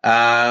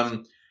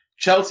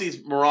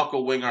 Chelsea's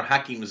Morocco winger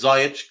Hakim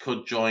Ziyech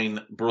could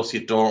join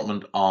Borussia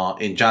Dortmund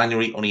in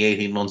January, only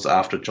 18 months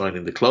after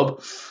joining the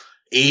club.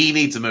 He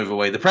needs to move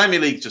away. The Premier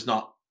League's just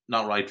not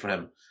right for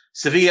him.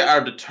 Sevilla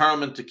are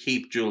determined to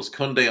keep Jules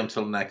Koundé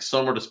until next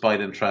summer,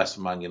 despite interest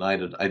from Man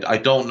United. I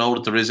don't know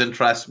that there is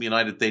interest from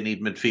United. They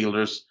need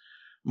midfielders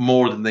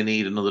more than they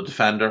need another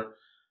defender.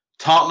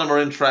 Tottenham are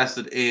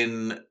interested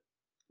in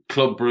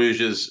Club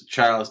Brugge's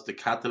Charles de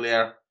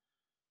Ketelaere.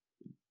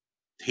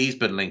 He's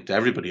been linked to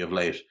everybody of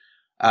late.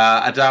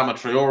 Adama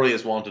Traore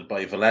is wanted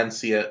by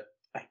Valencia.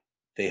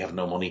 They have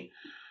no money.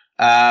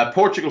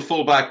 Portugal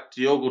fullback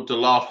Diogo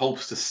Dalot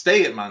hopes to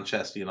stay at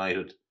Manchester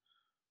United.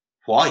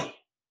 Why?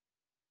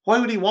 Why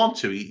would he want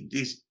to? He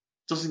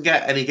doesn't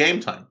get any game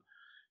time.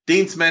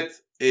 Dean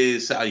Smith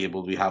is...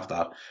 well, we have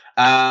that.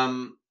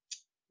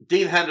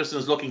 Dean Henderson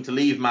is looking to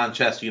leave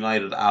Manchester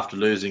United after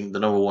losing the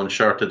number 1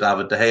 shirt to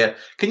David De Gea.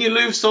 Can you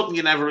lose something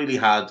you never really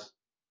had?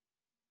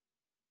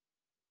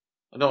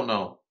 I don't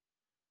know.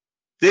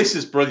 This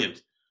is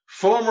brilliant.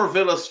 Former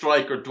Villa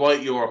striker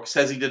Dwight Yorke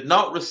says he did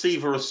not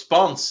receive a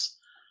response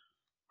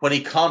when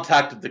he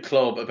contacted the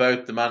club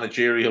about the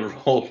managerial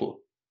role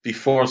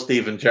before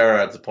Steven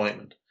Gerrard's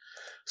appointment.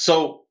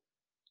 So,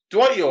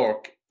 Dwight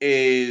Yorke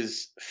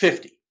is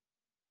 50.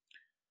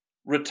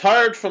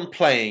 Retired from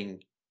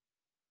playing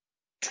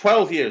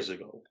 12 years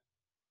ago.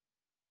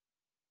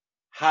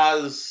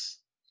 Has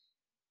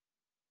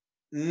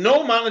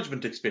no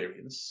management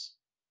experience.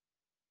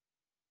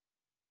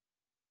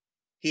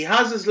 He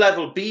has his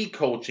level B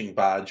coaching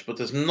badge, but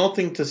there's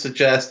nothing to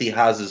suggest he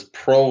has his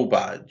pro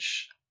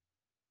badge.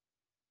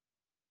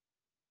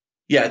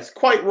 Yeah, it's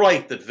quite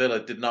right that Villa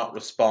did not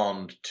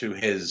respond to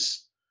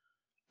his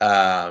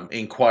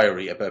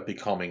inquiry about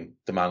becoming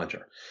the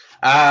manager.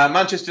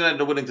 Manchester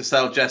United are willing to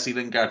sell Jesse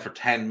Lingard for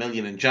 10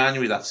 million in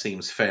January. That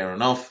seems fair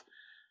enough.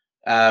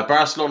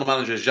 Barcelona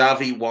manager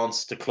Xavi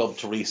wants the club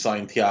to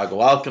re-sign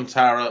Thiago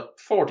Alcantara,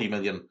 40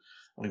 million.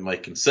 We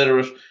might consider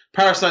it.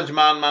 Paris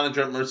Saint-Germain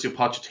manager Mauricio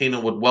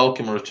Pochettino would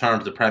welcome a return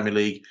to the Premier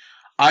League.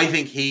 I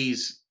think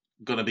he's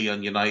going to be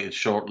on United's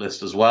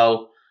shortlist as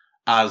well,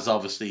 as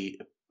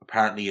obviously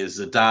apparently is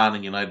Zidane,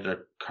 and United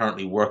are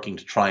currently working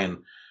to try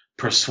and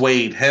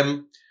persuade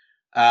him.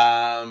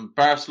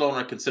 Barcelona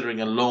are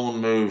considering a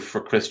loan move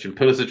for Christian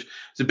Pulisic.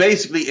 So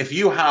basically, if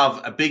you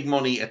have a big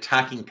money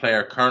attacking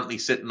player currently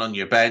sitting on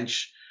your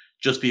bench,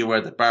 just be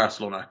aware that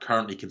Barcelona are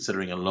currently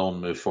considering a loan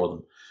move for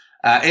them.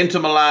 Inter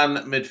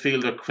Milan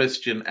midfielder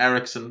Christian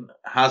Eriksen,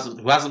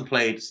 who hasn't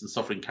played since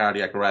suffering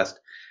cardiac arrest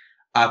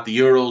at the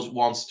Euros,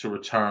 wants to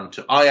return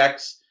to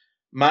Ajax.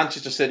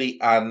 Manchester City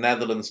and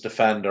Netherlands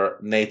defender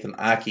Nathan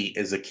Ake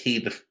is a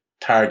key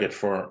target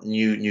for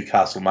new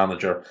Newcastle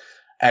manager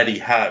Eddie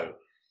Howe.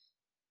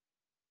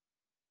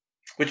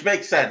 Which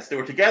makes sense. They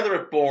were together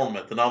at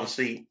Bournemouth, and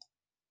obviously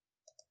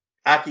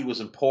Ake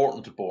was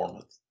important to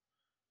Bournemouth.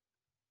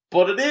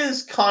 But it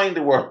is kind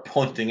of worth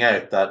pointing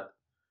out that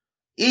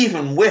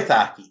even with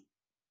Ake,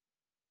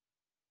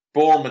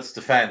 Bournemouth's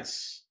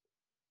defence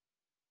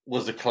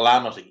was a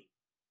calamity.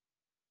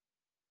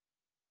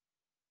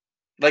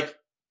 Like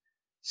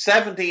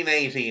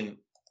 17-18,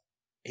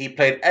 he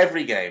played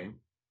every game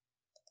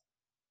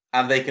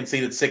and they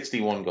conceded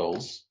 61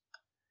 goals.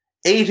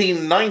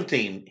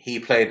 18-19, he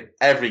played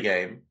every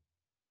game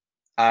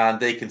and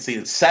they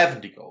conceded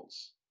 70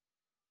 goals.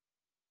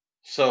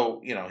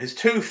 So, his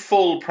 2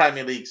 full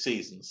Premier League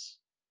seasons,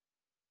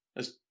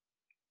 there's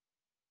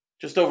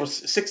just over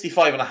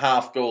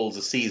 65.5 goals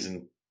a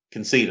season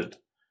conceded.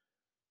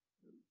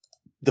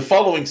 The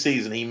following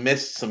season, he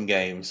missed some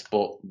games,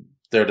 but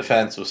their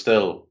defence was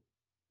still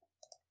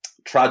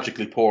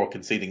tragically poor,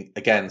 conceding,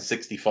 again,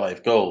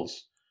 65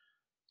 goals.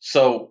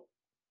 So,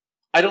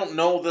 I don't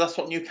know that that's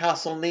what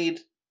Newcastle need.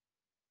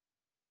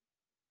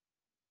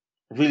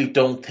 I really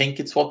don't think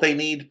it's what they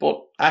need,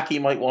 but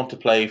Ake might want to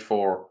play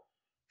for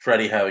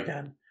Eddie Howe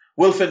again.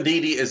 Wilfred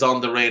Ndidi is on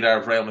the radar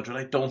of Real Madrid.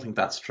 I don't think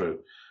that's true.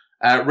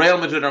 Real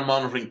Madrid are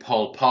monitoring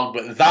Paul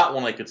Pogba. That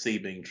one I could see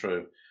being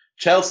true.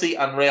 Chelsea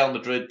and Real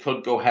Madrid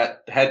could go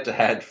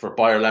head-to-head for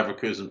Bayer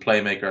Leverkusen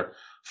playmaker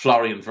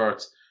Florian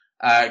Wirtz.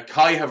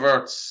 Kai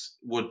Havertz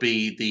would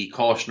be the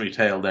cautionary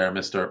tale there,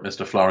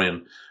 Mr.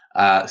 Florian.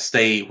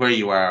 Stay where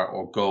you are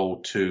or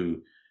go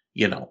to,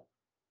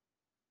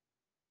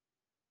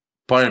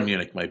 Bayern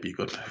Munich might be a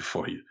good move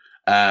for you.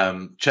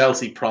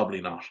 Chelsea,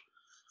 probably not.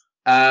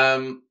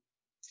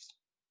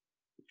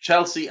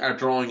 Chelsea are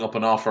drawing up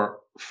an offer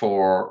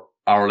for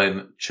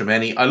Aurelien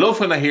Tchouameni. I love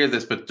when I hear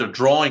this, but they're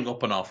drawing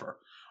up an offer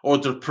or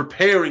they're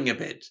preparing a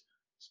bid.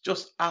 It's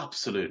just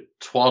absolute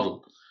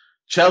twaddle.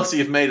 Chelsea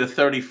have made a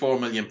 £34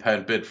 million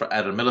bid for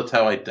Eder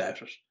Militao. I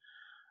doubt it.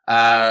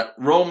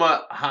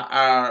 Roma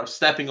are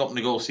stepping up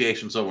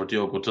negotiations over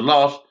Diogo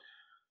Dalot.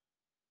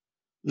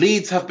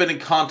 Leeds have been in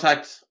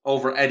contact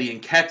over Eddie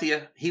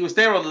Nketiah. He was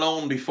there on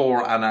loan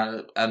before,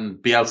 and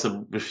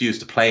Bielsa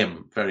refused to play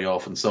him very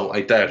often, so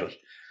I doubt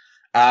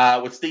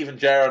it. With Steven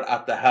Gerrard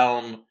at the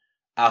helm,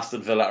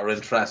 Aston Villa are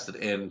interested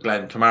in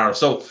Glenn Kamara.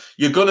 So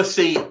you're going to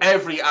see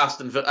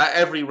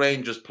every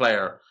Rangers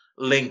player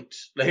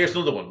linked. Now here's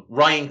another one.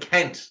 Ryan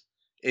Kent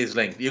is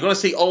linked. You're going to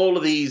see all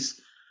of these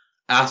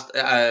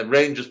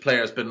Rangers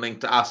players been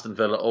linked to Aston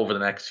Villa over the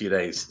next few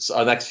days,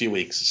 or next few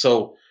weeks.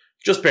 So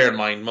just bear in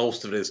mind,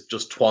 most of it is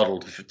just twaddle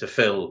to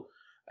fill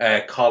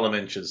column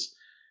inches.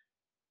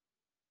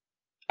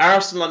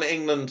 Arsenal and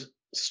England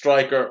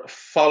striker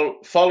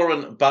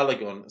Folarin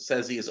Balogun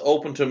says he is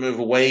open to move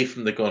away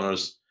from the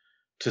Gunners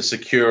to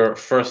secure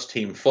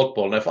first-team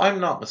football. Now, if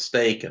I'm not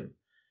mistaken,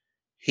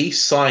 he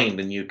signed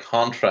a new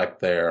contract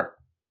there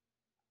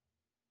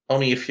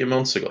only a few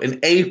months ago, in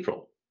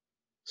April.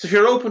 So if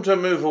you're open to a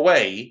move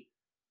away,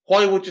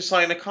 why would you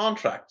sign a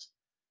contract?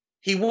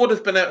 He would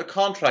have been out of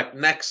contract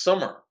next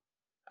summer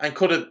and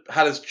could have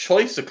had his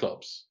choice of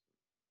clubs.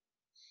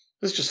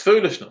 This is just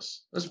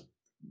foolishness. This is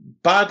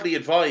badly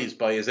advised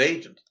by his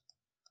agent.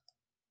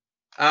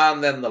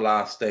 And then the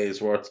last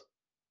day's worth.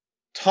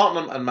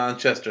 Tottenham and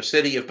Manchester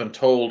City have been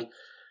told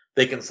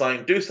they can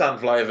sign Dusan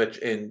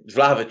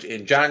Vlahovic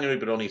in January,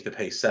 but only have to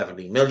pay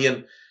 70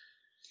 million.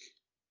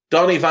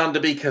 Donny van de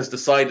Beek has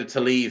decided to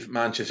leave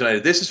Manchester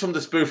United. This is from the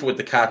spoofer with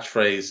the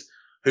catchphrase,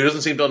 who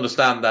doesn't seem to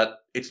understand that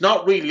it's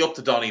not really up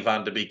to Donny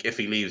van de Beek if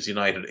he leaves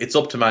United. It's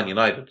up to Man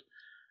United.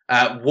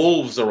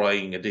 Wolves are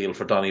eyeing a deal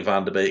for Donny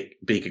van de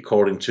Beek,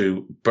 according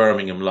to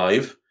Birmingham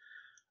Live.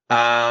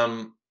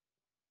 Manchester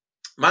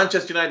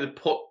United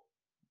put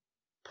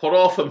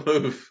off a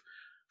move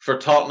for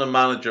Tottenham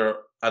manager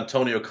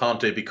Antonio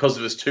Conte because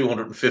of his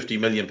 £250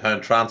 million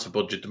transfer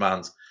budget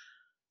demands.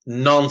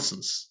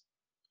 Nonsense.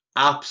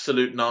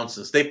 Absolute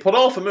nonsense. They put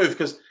off a move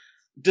because,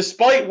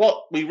 despite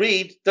what we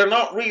read, they're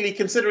not really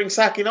considering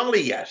sacking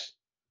Oli yet.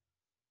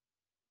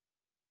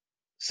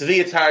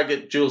 Sevilla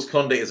target Jules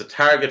Koundé is a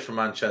target for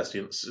Manchester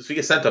United.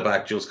 Sevilla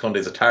centre-back Jules Koundé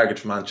is a target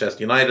for Manchester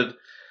United,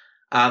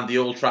 and the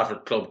Old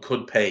Trafford club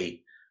could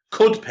pay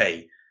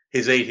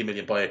his 80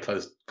 million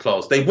buyout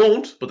clause. They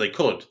won't, but they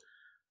could.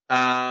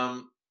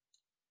 Barcelona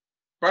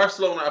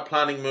are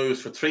planning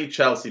moves for 3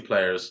 Chelsea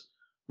players: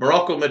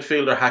 Morocco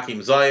midfielder Hakim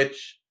Ziyech,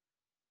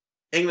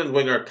 England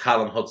winger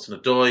Callum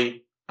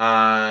Hudson-Odoi,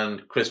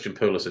 and Christian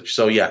Pulisic.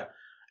 So yeah,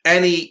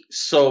 any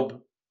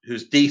sub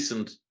who's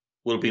decent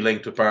will be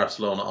linked with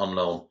Barcelona on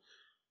loan.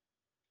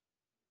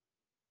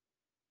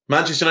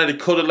 Manchester United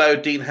could allow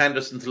Dean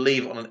Henderson to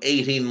leave on an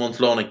 18-month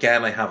loan.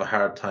 Again, I have a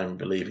hard time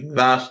believing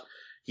that.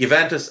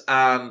 Juventus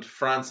and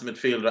France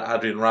midfielder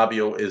Adrien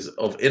Rabiot is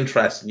of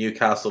interest in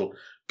Newcastle.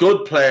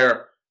 Good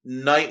player,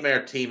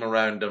 nightmare team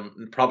around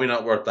him, probably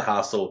not worth the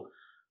hassle.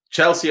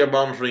 Chelsea are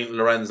monitoring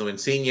Lorenzo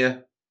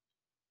Insigne.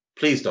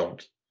 Please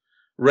don't.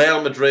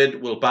 Real Madrid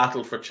will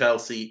battle with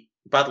Chelsea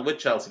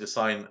to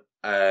sign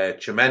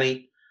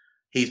Tchouaméni.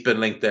 He's been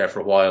linked there for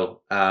a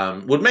while.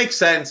 Would make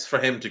sense for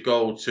him to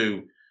go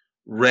to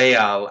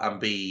Real and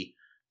be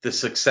the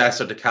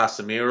successor to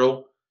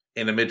Casemiro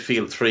in a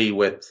midfield 3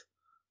 with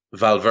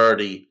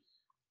Valverde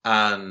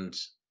and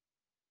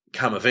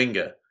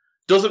Camavinga.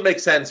 Doesn't make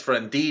sense for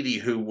Ndidi,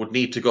 who would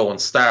need to go and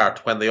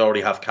start when they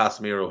already have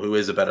Casemiro, who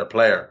is a better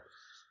player.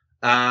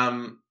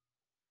 Tottenham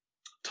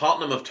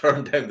have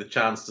turned down the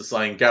chance to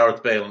sign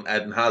Gareth Bale and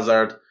Eden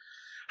Hazard.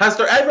 Has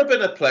there ever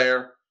been a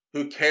player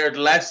who cared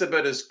less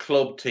about his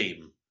club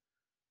team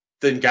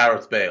than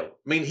Gareth Bale?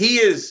 I mean,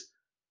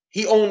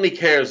 he only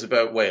cares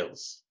about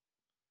Wales.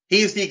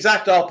 He is the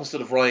exact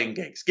opposite of Ryan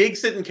Giggs.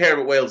 Giggs didn't care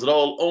about Wales at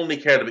all, only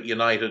cared about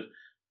United.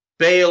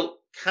 Bale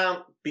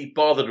can't be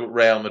bothered with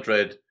Real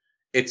Madrid.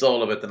 It's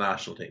all about the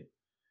national team.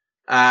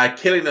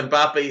 Kylian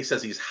Mbappe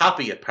says he's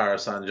happy at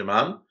Paris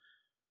Saint-Germain.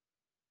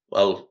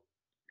 Well,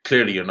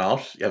 clearly you're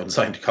not. You haven't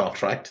signed a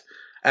contract.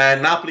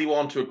 Napoli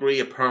want to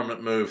agree a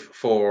permanent move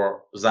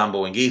for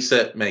Zambo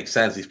Anguissa. Makes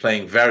sense. He's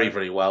playing very,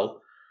 very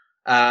well.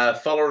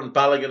 Folarin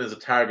Balogun is a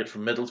target for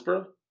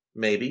Middlesbrough.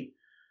 Maybe.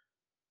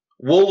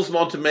 Wolves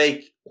want to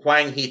make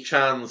Hwang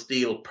Hee-chan's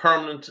deal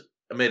permanent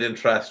amid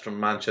interest from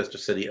Manchester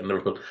City and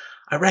Liverpool.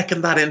 I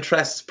reckon that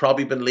interest has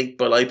probably been leaked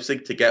by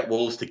Leipzig to get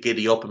Wolves to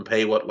giddy up and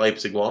pay what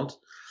Leipzig want.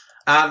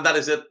 And that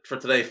is it for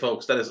today,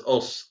 folks. That is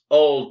us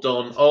all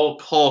done, all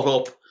caught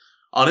up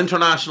on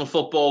international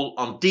football,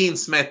 on Dean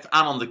Smith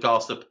and on the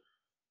gossip.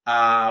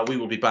 We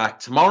will be back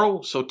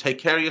tomorrow, so take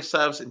care of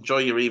yourselves. Enjoy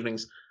your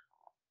evenings.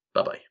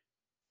 Bye-bye.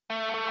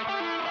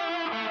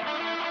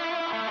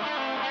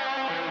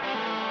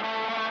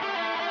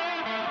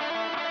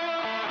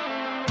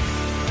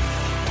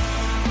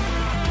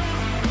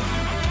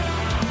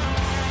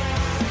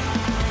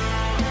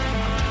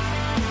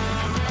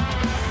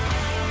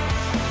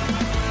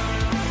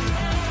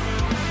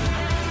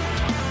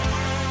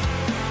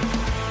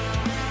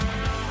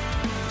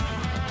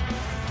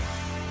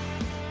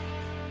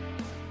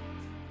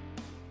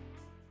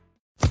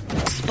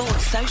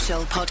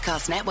 Social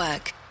Podcast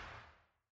Network.